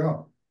 maybe. I don't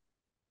know.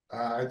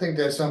 I think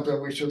that's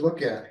something we should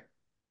look at.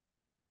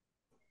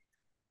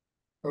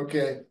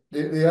 Okay,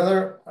 the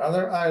other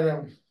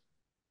item,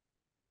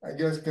 I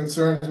guess,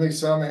 concerns me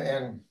some,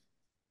 and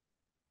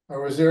I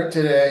was there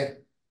today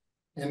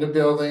in the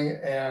building,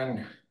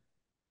 and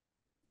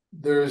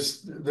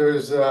there's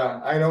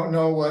I don't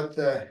know what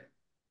the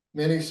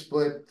mini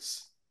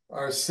splits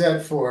are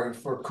set for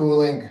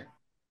cooling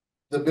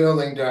the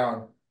building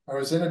down. I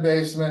was in the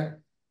basement.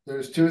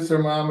 There's two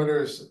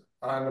thermometers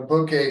on the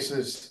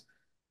bookcases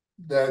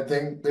that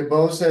they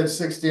both said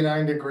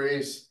 69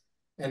 degrees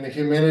and the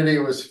humidity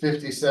was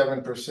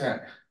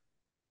 57%.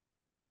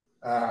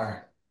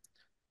 I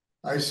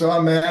saw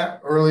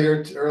Matt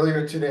earlier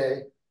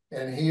today,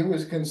 and he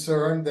was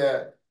concerned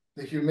that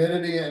the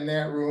humidity in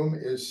that room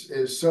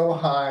is so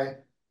high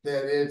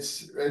that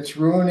it's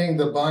ruining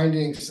the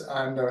bindings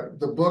on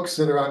the books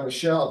that are on the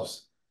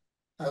shelves.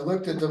 I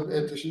looked at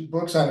the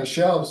books on the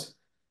shelves.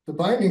 The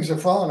bindings are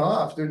falling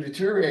off. They're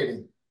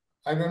deteriorating.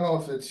 I don't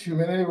know if it's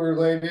humidity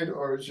related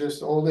or it's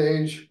just old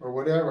age or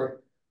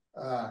whatever.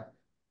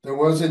 There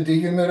was a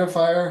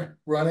dehumidifier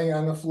running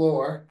on the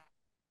floor.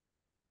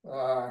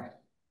 I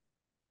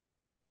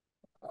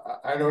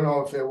don't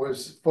know if it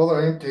was full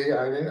or empty.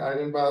 I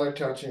didn't bother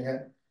touching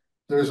it.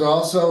 There's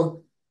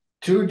also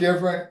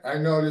I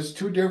noticed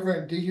two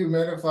different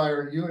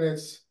dehumidifier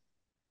units,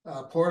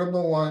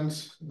 portable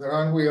ones. They're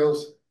on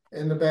wheels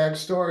in the back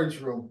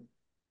storage room.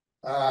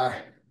 I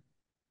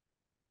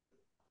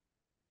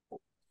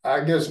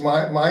guess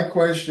my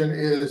question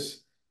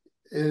is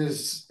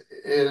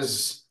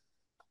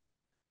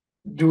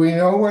do we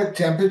know what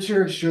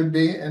temperature it should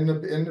be in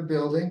the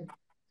building,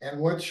 and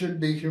what should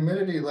be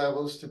humidity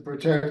levels to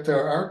protect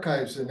our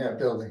archives in that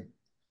building?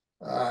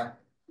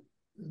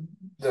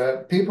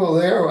 The people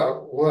there,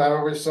 who I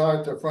always saw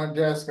at the front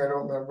desk, I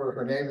don't remember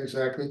her name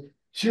exactly.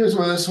 She was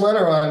with a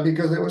sweater on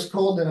because it was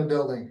cold in the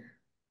building.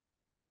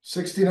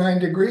 69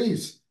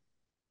 degrees.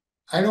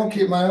 I don't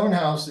keep my own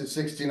house at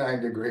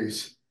 69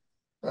 degrees,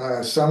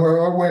 summer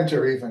or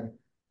winter even.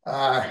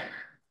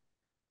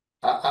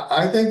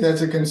 I think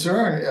that's a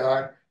concern.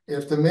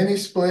 If the mini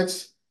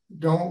splits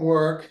don't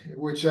work,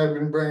 which I've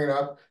been bringing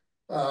up,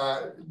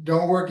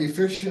 don't work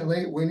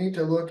efficiently, we need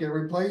to look at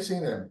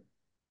replacing them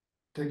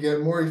to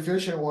get more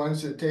efficient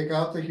ones that take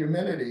out the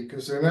humidity,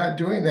 because they're not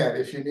doing that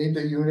if you need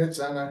the units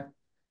on the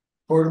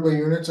portable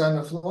units on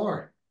the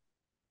floor.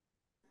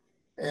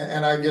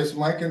 And I guess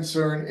my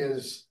concern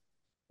is,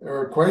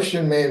 or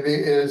question maybe,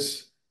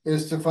 is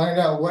to find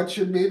out what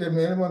should be the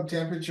minimum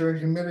temperature and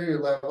humidity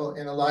level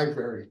in a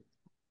library.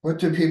 What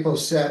do people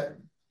set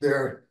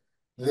their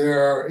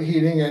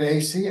heating and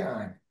AC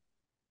on?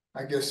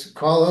 I guess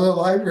call other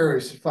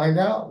libraries to find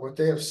out what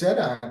they have set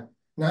on,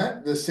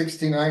 not the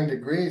 69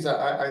 degrees.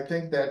 I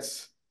think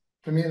that's,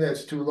 to me,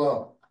 that's too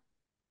low.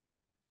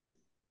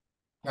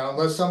 Now,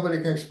 unless somebody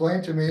can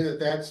explain to me that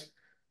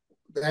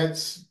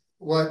that's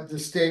what the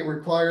state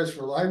requires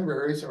for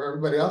libraries, or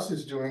everybody else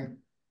is doing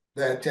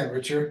that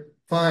temperature,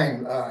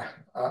 fine,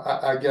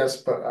 I guess,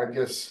 but I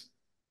guess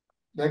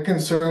that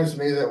concerns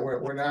me that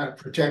we're not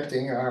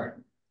protecting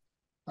our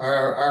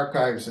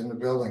archives in the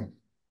building.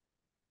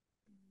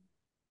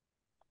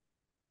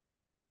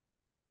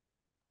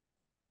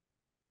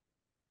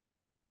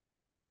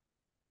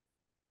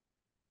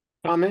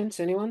 Comments,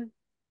 anyone?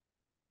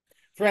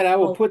 Fred,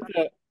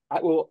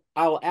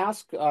 I'll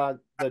ask the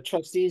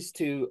trustees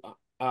to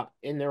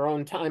in their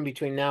own time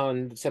between now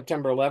and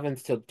September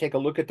 11th to take a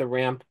look at the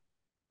ramp,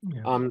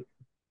 Yeah.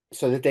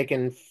 so that they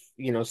can,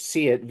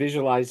 see it,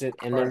 visualize it,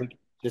 and then we Right. can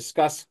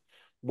discuss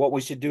what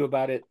we should do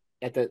about it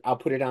I'll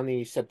put it on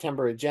the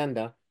September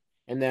agenda.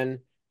 And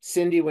then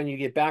Cindy, when you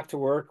get back to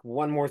work,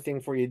 one more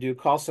thing for you to do,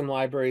 call some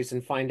libraries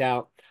and find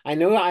out. I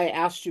know I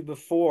asked you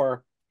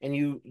before, and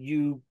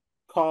you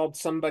called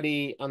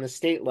somebody on the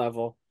state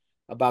level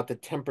about the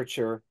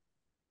temperature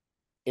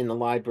in the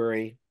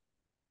library,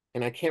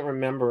 and I can't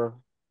remember.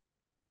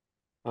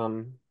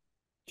 Do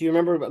you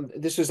remember,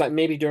 this was like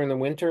maybe during the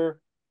winter?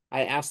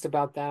 I asked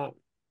about that.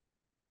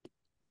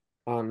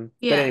 But anyway,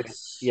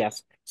 Yes.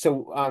 yes.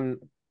 So,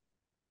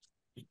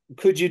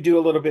 could you do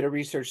a little bit of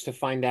research to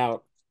find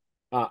out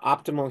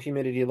optimal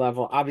humidity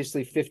level?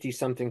 Obviously, 50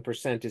 something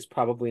percent is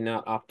probably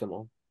not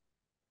optimal.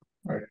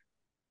 Right.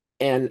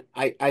 And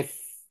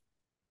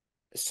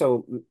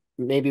so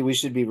maybe we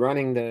should be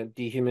running the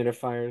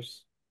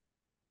dehumidifiers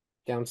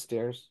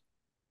downstairs.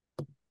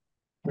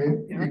 I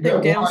mean, I you think got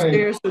one,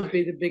 downstairs would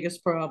be the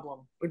biggest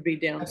problem, would be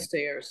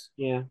downstairs.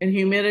 Yeah. And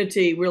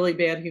humidity, really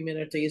bad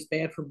humidity is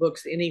bad for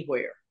books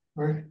anywhere.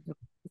 right?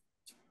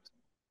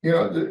 You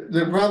know,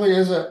 there probably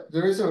is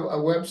there is a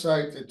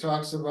website that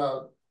talks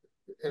about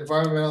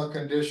environmental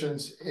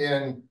conditions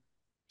in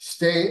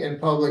state and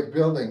public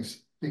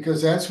buildings,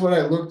 because that's what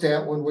I looked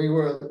at when we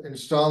were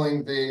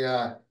installing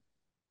the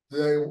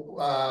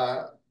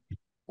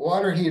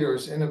water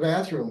heaters in the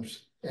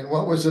bathrooms. And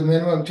what was the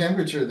minimum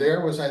temperature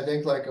there was, I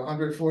think, like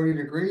 140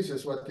 degrees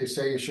is what they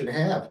say you should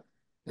have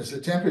as the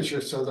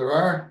temperature. So there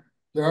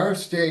are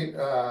state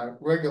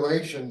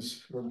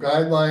regulations or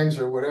guidelines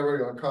or whatever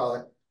you want to call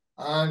it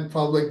on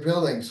public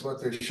buildings, what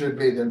there should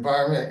be, the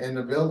environment in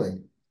the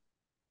building.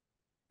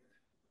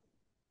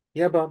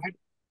 Yeah, Bob.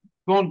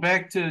 Going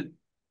back to,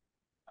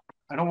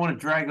 I don't want to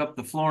drag up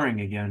the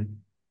flooring again,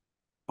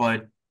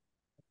 but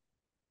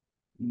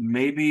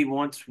maybe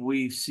once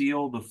we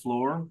seal the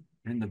floor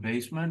in the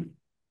basement,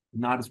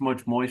 not as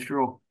much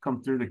moisture will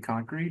come through the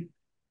concrete.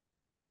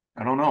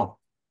 I don't know.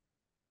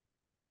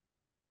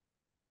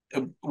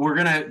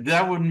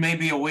 That would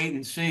maybe a wait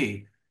and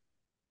see.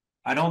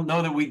 I don't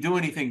know that we do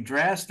anything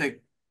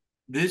drastic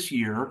this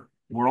year.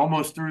 We're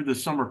almost through the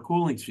summer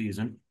cooling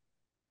season.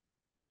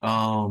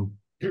 But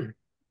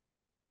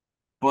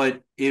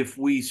if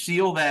we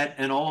seal that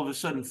and all of a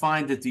sudden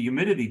find that the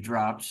humidity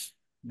drops,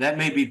 that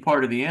may be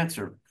part of the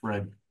answer,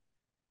 Fred.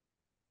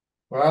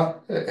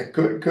 Well, it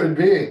could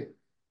be,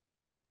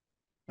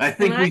 I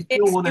think we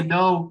still want to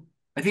know.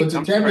 but the I'm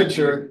sorry, Ginger.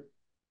 temperature.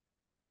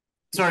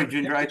 Sorry,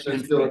 Ginger.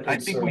 Temperature's still a I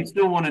think we concern.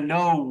 still want to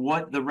know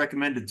what the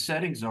recommended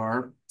settings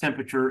are,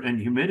 temperature and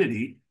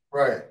humidity,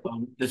 Right,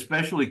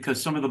 especially because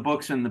some of the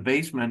books in the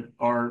basement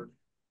are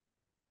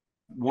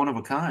one of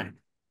a kind.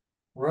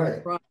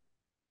 right. Right.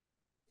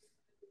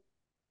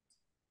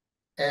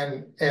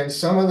 And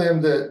some of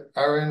them that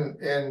are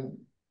in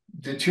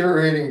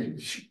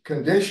deteriorating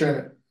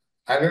condition,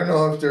 I don't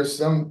know if there's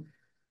some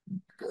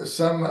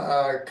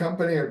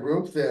company or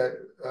group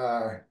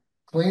that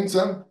cleans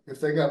them.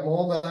 If they got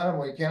mold on them,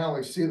 we can't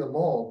always see the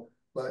mold.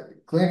 But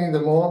cleaning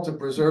the mold to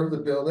preserve the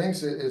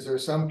buildings, is there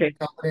some Okay.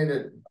 company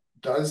that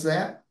does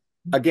that?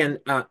 Again,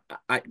 I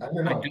don't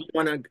know.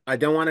 I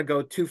don't want to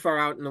go too far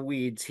out in the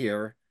weeds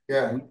here.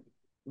 Yeah,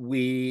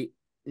 We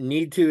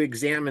need to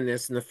examine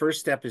this, and the first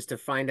step is to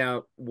find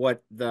out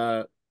what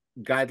the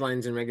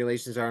guidelines and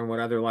regulations are and what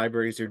other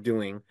libraries are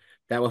doing.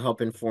 That will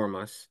help inform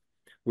us.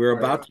 We're right.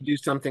 about to do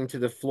something to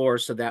the floor,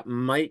 so that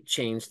might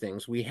change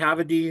things. We have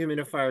a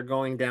dehumidifier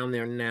going down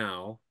there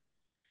now.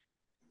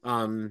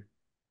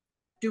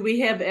 Do we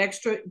have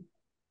extra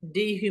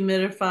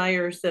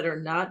dehumidifiers that are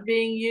not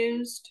being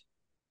used?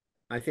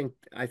 I think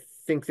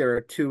there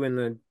are two in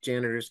the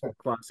janitor's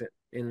closet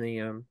in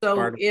the So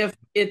bar. if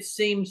it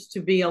seems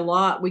to be a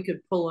lot, we could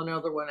pull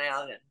another one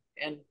out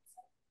and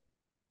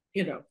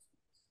you know,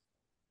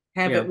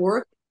 have Yeah. it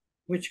work,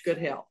 which could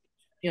help,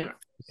 in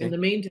Okay. the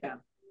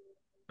meantime.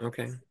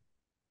 Okay.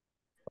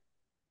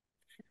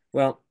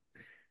 Well,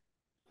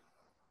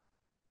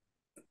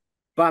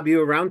 Bob,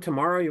 you around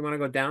tomorrow? You want to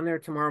go down there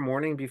tomorrow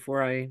morning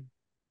before I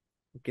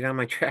get on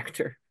my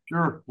tractor?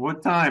 Sure.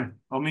 What time?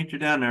 I'll meet you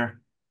down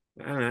there.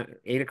 I don't know,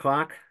 8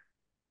 o'clock.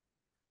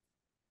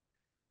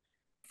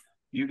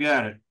 You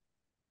got it.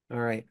 All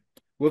right.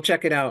 We'll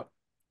check it out.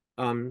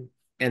 And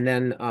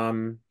then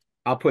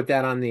I'll put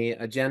that on the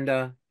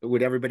agenda.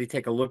 Would everybody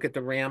take a look at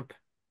the ramp?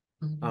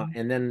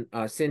 And then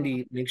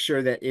Cindy, make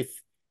sure that if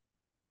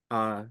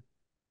as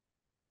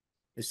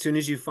soon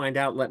as you find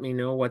out, let me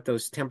know what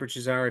those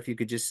temperatures are. If you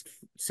could just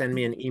send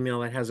me an email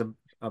that has a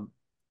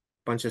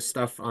bunch of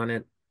stuff on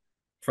it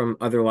from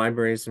other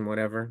libraries and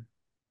whatever.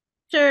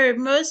 Sure,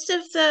 most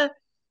of the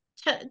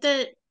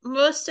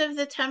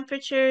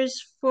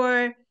temperatures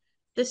for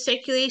the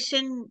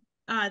circulation,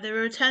 the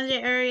rotunda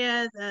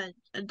area, the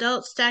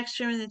adult stacks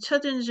room, and the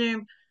children's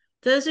room,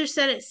 those are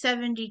set at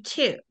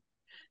 72.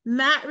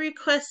 Matt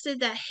requested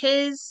that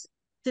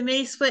the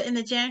mini split in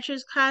the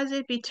janitor's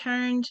closet be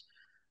turned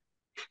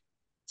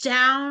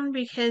down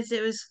because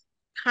it was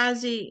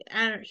causing,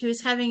 he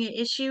was having an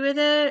issue with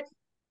it.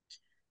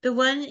 The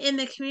one in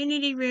the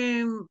community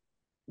room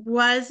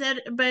was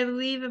at, I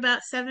believe,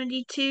 about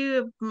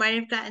 72. It might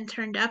have gotten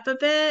turned up a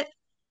bit.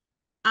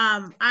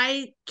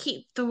 I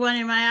keep the one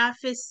in my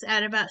office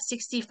at about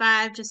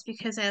 65 just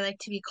because I like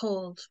to be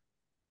cold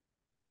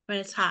when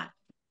it's hot.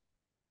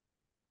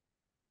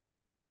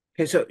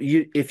 Okay, so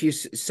if you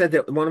said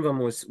that one of them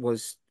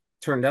was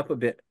turned up a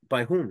bit,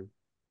 by whom?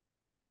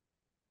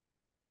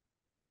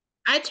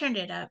 I turned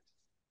it up.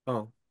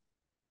 Oh,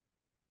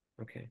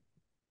 okay.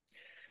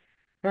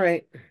 All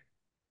right.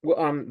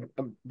 Well,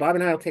 Bob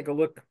and I will take a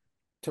look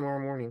tomorrow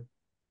morning.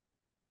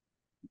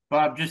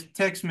 Bob, just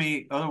text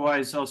me.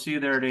 Otherwise, I'll see you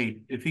there at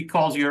 8. If he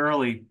calls you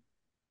early,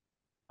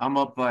 I'm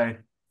up by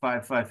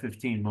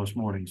 5:15 most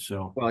mornings.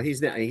 So, Well,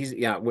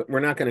 yeah, we're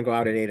not going to go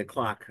out at 8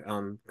 o'clock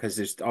because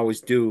there's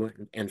always dew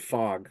and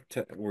fog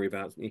to worry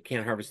about. You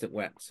can't harvest it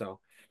wet. So,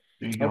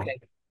 there you go.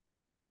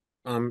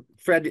 okay.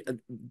 Fred,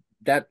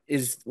 that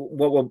is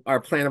what will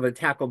our plan of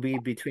attack will be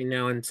between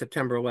now and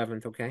September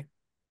 11th. Okay.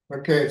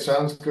 Okay,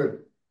 sounds good.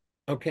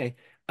 Okay.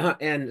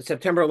 And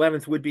September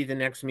 11th would be the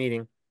next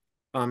meeting.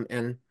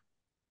 And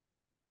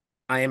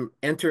I am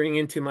entering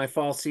into my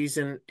fall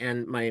season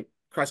and my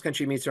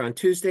cross-country meets are on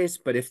Tuesdays,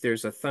 but if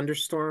there's a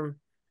thunderstorm,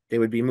 they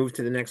would be moved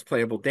to the next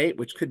playable date,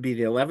 which could be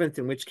the 11th,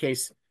 in which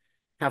case,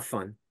 have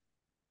fun.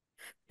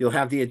 You'll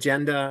have the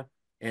agenda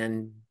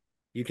and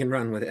you can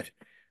run with it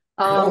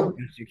as Um,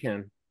 best you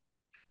can.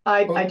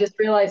 I just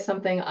realized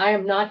something. I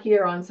am not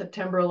here on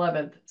September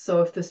 11th.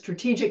 So if the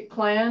strategic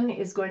plan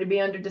is going to be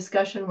under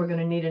discussion, we're going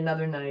to need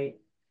another night.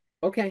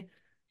 Okay.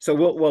 So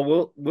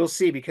we'll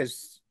see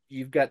because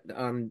you've got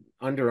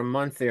under a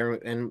month there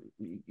and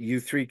you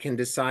three can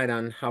decide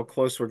on how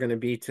close we're going to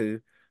be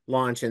to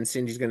launch, and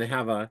Cindy's going to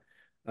have a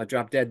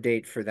drop dead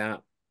date for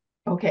that.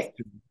 Okay.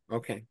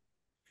 Okay.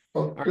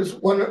 Oh, All right.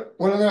 just one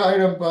other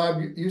item,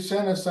 Bob. You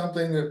sent us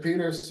something that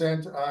Peter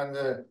sent on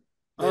the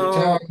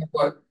town, Oh,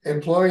 what,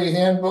 employee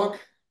handbook?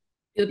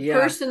 The yeah.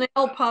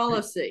 personnel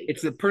policy.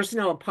 It's the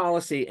personnel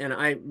policy, and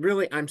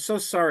I'm so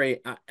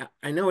sorry.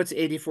 I know it's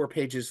 84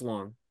 pages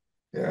long,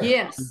 Yeah.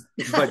 Yes.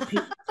 but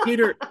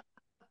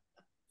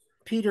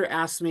Peter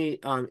asked me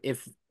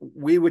if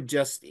we would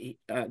just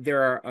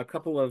there are a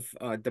couple of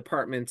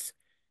departments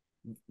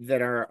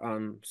that are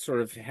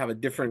sort of have a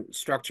different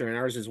structure, and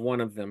ours is one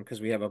of them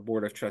because we have a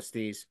board of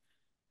trustees.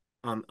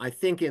 I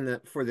think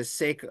for the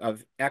sake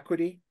of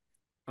equity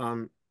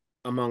um,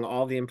 among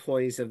all the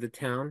employees of the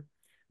town,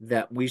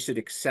 that we should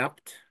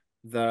accept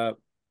the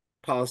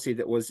policy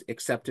that was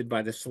accepted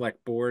by the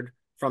select board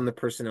from the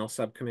personnel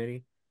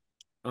subcommittee.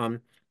 Um,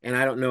 and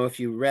I don't know if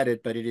you read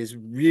it, but it is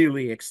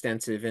really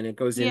extensive and it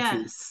goes into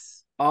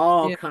Yes.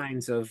 all Yeah.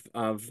 kinds of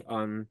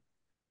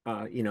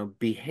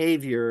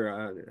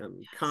behavior,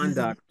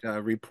 conduct,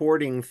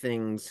 reporting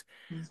things.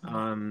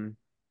 Um,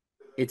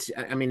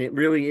 I mean, it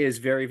really is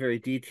very, very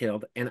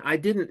detailed. And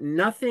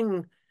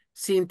nothing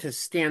seemed to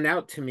stand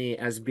out to me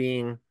as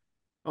being,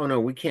 oh no,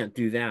 we can't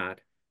do that.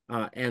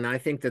 And I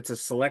think that the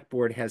select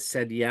board has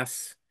said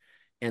yes.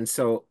 And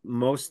so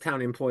most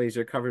town employees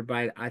are covered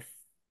by it.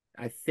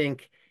 I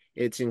think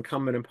it's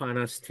incumbent upon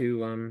us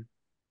to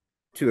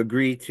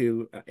agree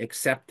to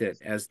accept it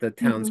as the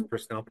town's Mhm.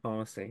 personnel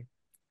policy.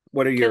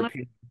 What are your Can I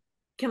opinions?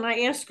 can I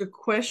ask a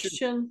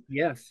question?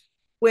 Yes.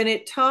 When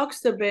it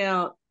talks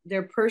about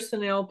their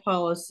personnel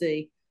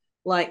policy,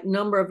 like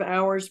number of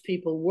hours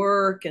people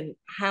work and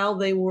how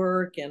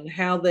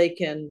they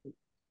can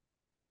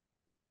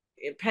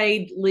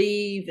paid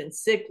leave and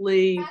sick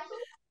leave.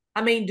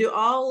 I mean, do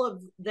all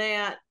of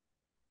that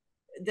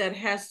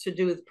has to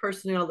do with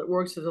personnel that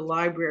works at the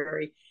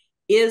library,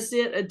 is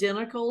it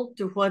identical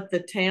to what the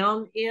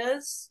town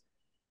is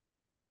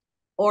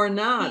or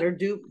not? Or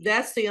do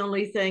that's the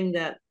only thing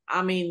that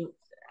I mean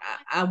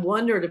I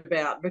wondered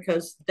about,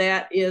 because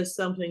that is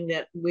something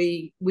that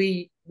we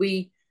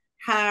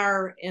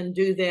hire and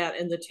do that,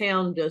 and the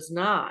town does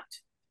not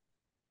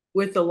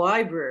with the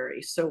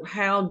library. So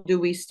how do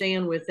we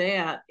stand with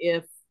that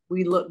if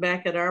we look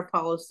back at our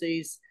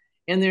policies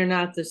and they're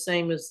not the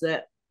same as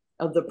that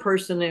of the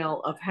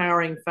personnel of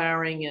hiring,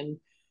 firing, and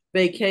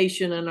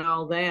vacation and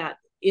all that?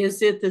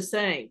 Is it the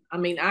same? I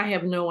mean, I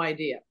have no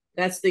idea.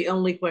 That's the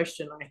only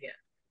question I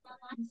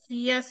had.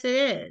 Yes, it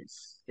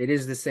is. It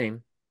is the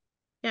same.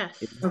 Yes.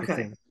 It is the Okay.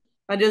 same.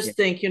 I Yeah. just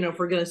think, if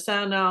we're going to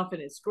sign off,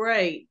 and it's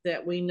great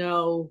that we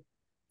know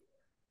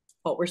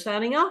what we're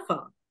signing off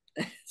on.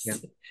 Yeah.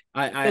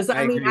 Because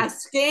I I mean, I agree.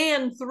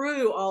 scanned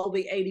through all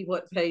the 80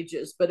 what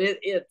pages, but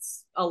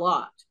it's a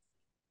lot.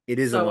 It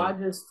is a So I lot.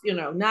 just,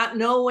 not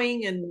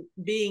knowing and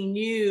being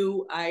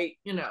new, I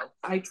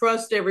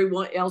trust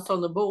everyone else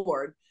on the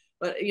board,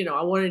 but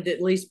I wanted to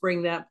at least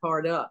bring that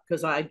part up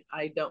because I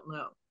don't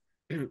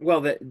know.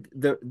 Well,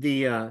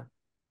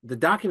 the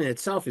document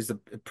itself is the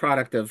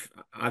product of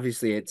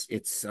obviously it's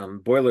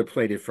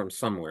boilerplated from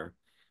somewhere.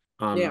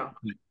 Um, Yeah.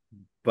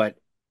 but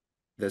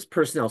this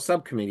personnel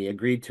subcommittee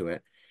agreed to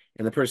it,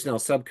 and the personnel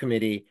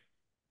subcommittee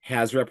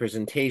has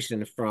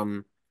representation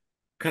from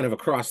kind of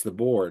across the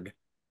board.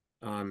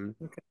 Okay.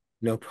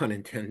 No pun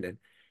intended.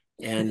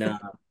 And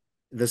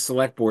the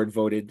select board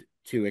voted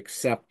to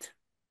accept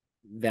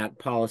that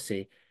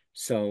policy.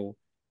 So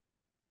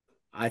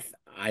I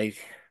I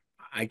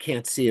I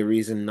can't see a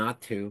reason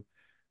not to.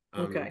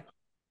 Um, Okay.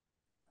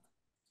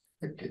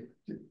 Okay.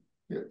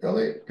 The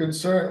only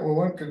concern, well,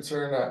 one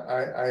concern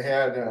I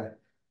had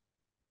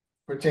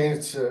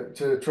pertains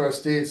to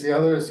trustees. The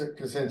other is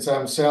that since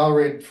I'm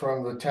salaried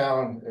from the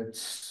town,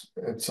 it's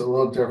a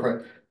little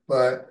different.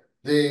 But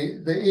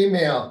the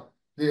email,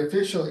 the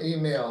official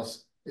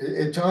emails,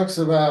 it talks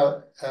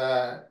about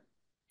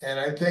and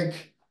I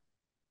think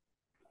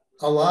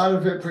a lot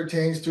of it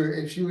pertains to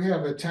if you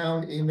have a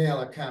town email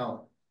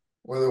account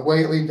with a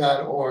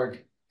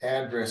Whately.org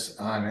address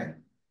on it,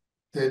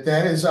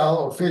 that is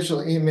all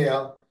official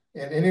email,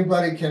 and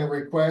anybody can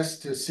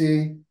request to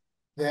see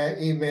that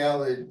email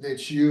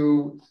that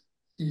you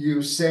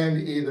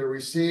send, either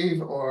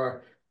receive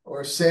or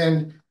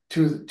send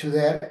to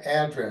that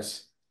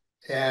address.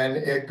 And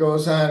it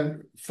goes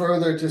on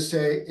further to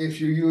say, if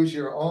you use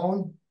your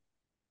own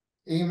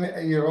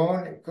email, your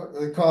own,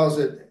 it calls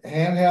it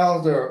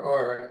handheld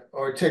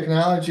or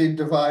technology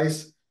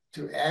device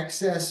to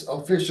access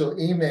official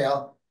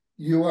email,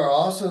 you are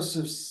also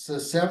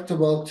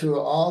susceptible to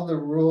all the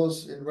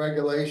rules and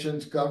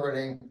regulations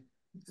governing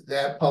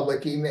that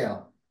public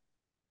email.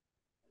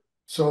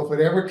 So if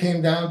it ever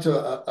came down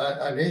to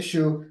an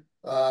issue,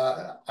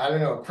 I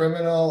don't know,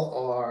 criminal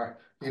or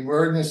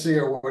emergency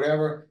or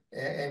whatever,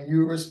 and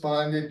you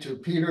responded to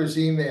Peter's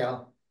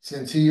email,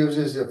 since he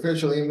uses the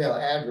official email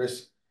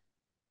address,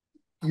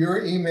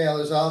 your email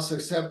is also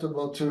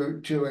acceptable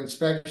to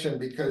inspection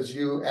because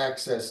you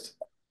accessed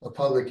a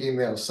public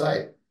email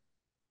site.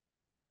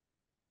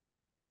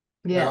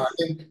 Now, I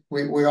Yes, think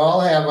we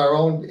all have our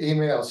own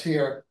emails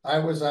here. I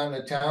was on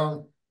the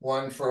town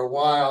one for a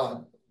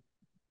while,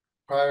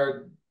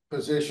 prior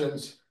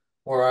positions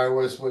where I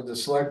was with the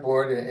select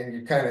board, and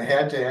you kind of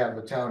had to have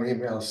a town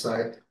email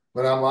site,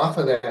 but I'm off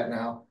of that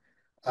now.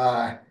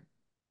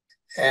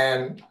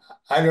 And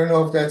I don't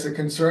know if that's a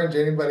concern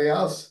to anybody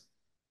else.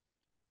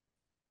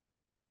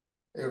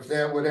 If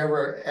that would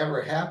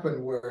ever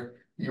happen where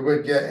you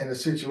would get in a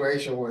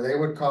situation where they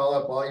would call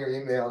up all your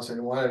emails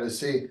and wanted to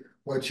see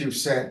what you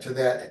sent to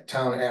that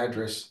town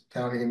address,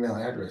 town email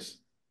address.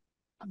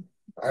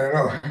 I don't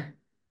know.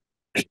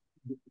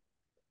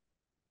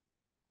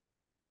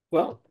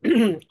 Well,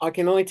 I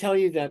can only tell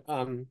you that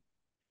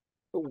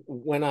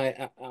when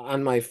I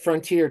on my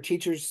Frontier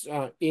Teachers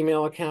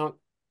email account,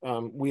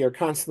 we are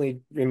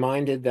constantly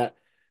reminded that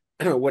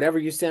whatever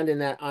you send in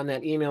that on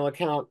that email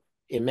account,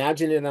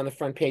 imagine it on the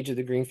front page of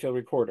the Greenfield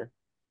Recorder.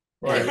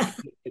 Right.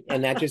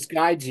 And that just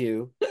guides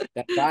you,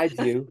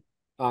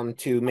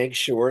 to make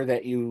sure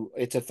that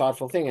it's a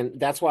thoughtful thing. And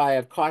that's why I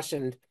have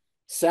cautioned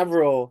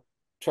several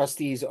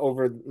trustees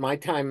over my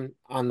time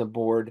on the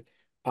board,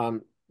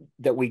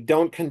 that we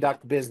don't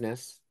conduct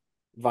business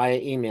via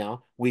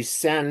email. We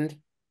send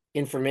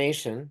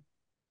information.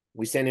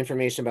 We send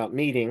information about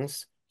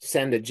meetings,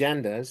 send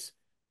agendas,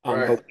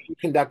 Right. but we don't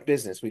conduct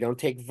business. We don't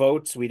take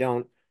votes. We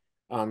don't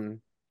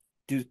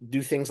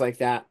do things like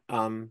that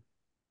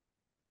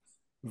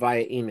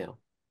via email.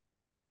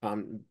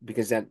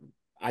 Because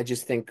I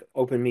just think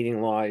open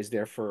meeting law is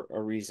there for a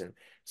reason.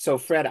 So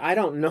Fred, I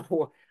don't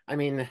know. I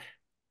mean,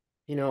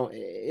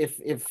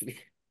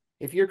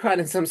 if you're caught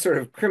in some sort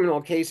of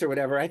criminal case or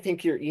whatever, I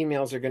think your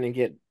emails are going to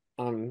get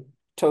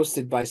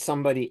toasted by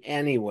somebody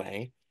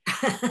anyway.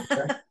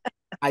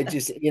 I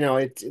just,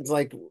 it's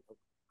like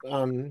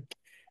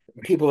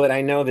people that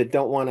I know that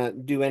don't want to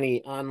do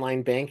any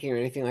online banking or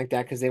anything like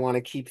that because they want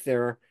to keep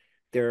their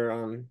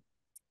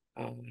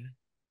uh,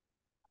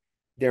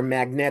 their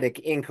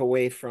magnetic ink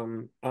away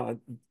from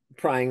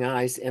prying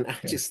eyes, and I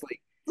just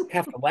like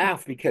have to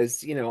laugh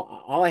because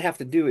all I have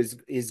to do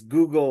is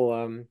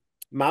Google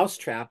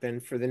mousetrap,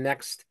 and for the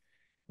next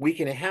week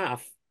and a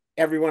half,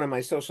 every one of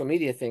my social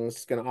media things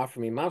is going to offer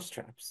me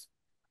mousetraps.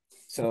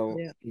 So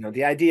Yeah.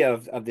 the idea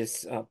of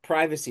this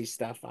privacy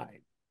stuff, I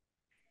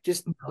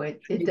just no,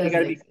 it you doesn't got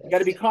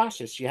to be exist.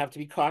 cautious. You have to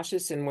be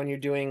cautious, and when you're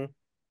doing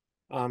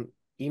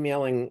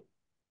emailing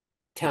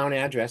town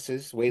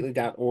addresses,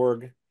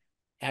 Whately.org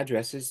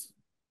addresses,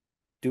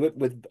 do it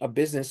with a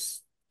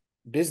business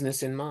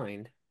in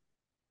mind.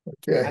 I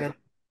Okay. don't.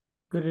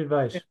 Good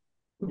advice.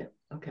 Yeah,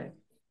 okay.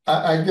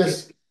 I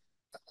guess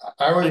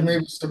I was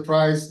maybe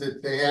surprised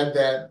that they had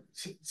that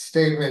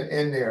statement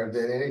in there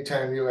that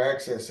anytime you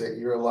access it,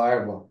 you're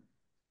liable.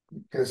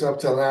 Because up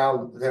till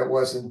now, that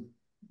wasn't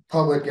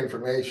public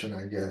information,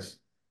 I guess,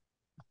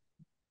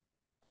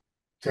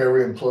 to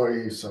every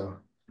employee, so.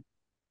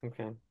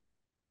 Okay.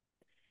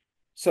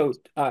 So,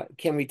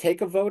 can we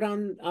take a vote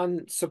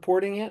on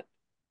supporting it?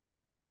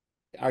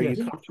 Are you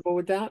Yes. comfortable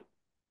with that?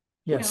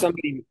 Yes.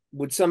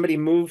 Would somebody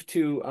move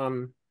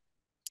to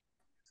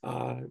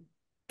uh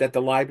that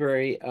the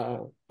library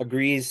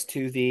agrees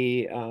to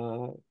the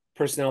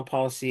personnel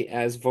policy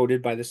as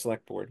voted by the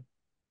select board?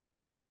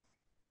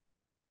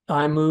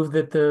 I move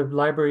that the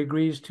library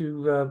agrees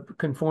to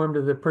conform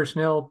to the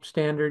personnel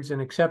standards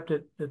and accept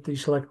it that the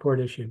select board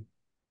issued.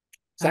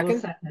 I will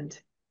Second?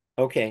 second.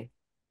 Okay.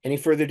 Any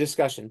further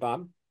discussion,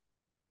 Bob?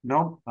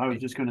 No, I was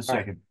just gonna All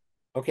right. second.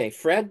 Okay,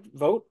 Fred,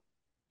 vote.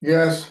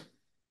 Yes,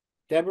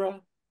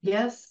 Deborah,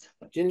 Yes,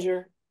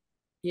 Ginger,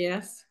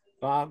 Yes.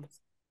 Bob,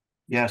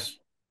 Yes.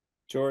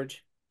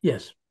 George,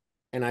 Yes.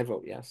 and I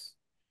vote yes.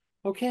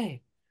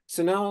 Okay,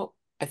 so now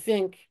I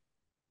think,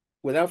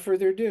 without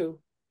further ado,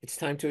 it's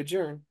time to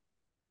adjourn.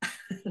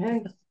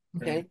 okay.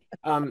 Okay,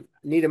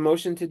 need a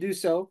motion to do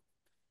so.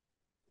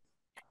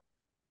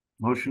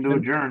 Motion to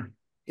adjourn.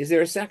 Is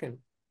there a second?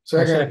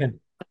 I'll second. second.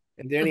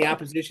 Is there any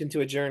opposition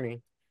to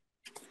adjourning?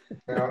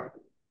 Yeah.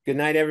 Good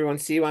night, everyone.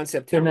 See you on Good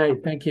September.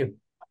 night. Thank you.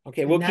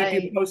 Okay, Good we'll keep you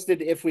night.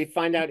 posted if we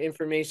find out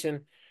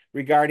information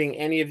regarding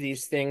any of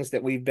these things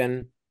that we've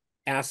been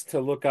asked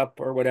to look up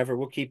or whatever.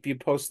 We'll keep you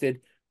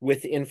posted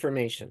with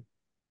information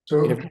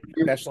in a So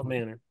professional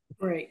manner.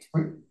 Great.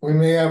 we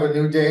may have a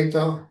new date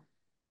though.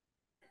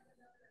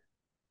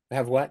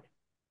 Have what?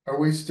 Are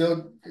we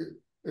still,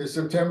 is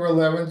September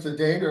 11th the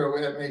date or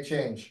that may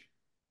change?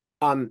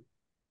 Um,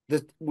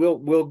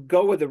 we'll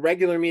go with the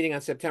regular meeting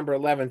on September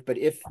 11th, but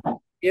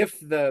if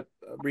the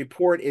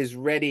report is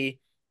ready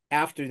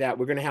after that,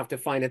 we're going to have to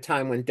find a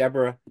time when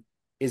Deborah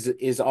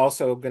is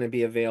also going to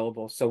be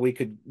available. So we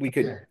could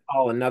Okay.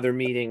 call another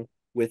meeting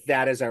with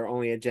that as our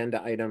only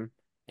agenda item,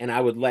 and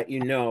I would let you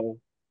know,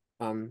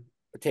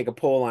 take a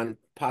poll on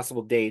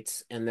possible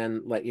dates, and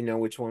then let you know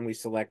which one we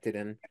selected,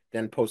 and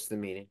then post the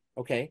meeting.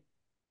 Okay.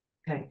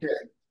 Okay,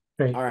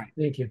 Great. All right.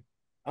 Thank you.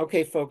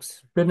 Okay,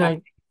 folks. Good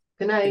night.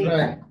 good Good night.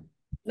 night.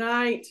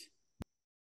 Night.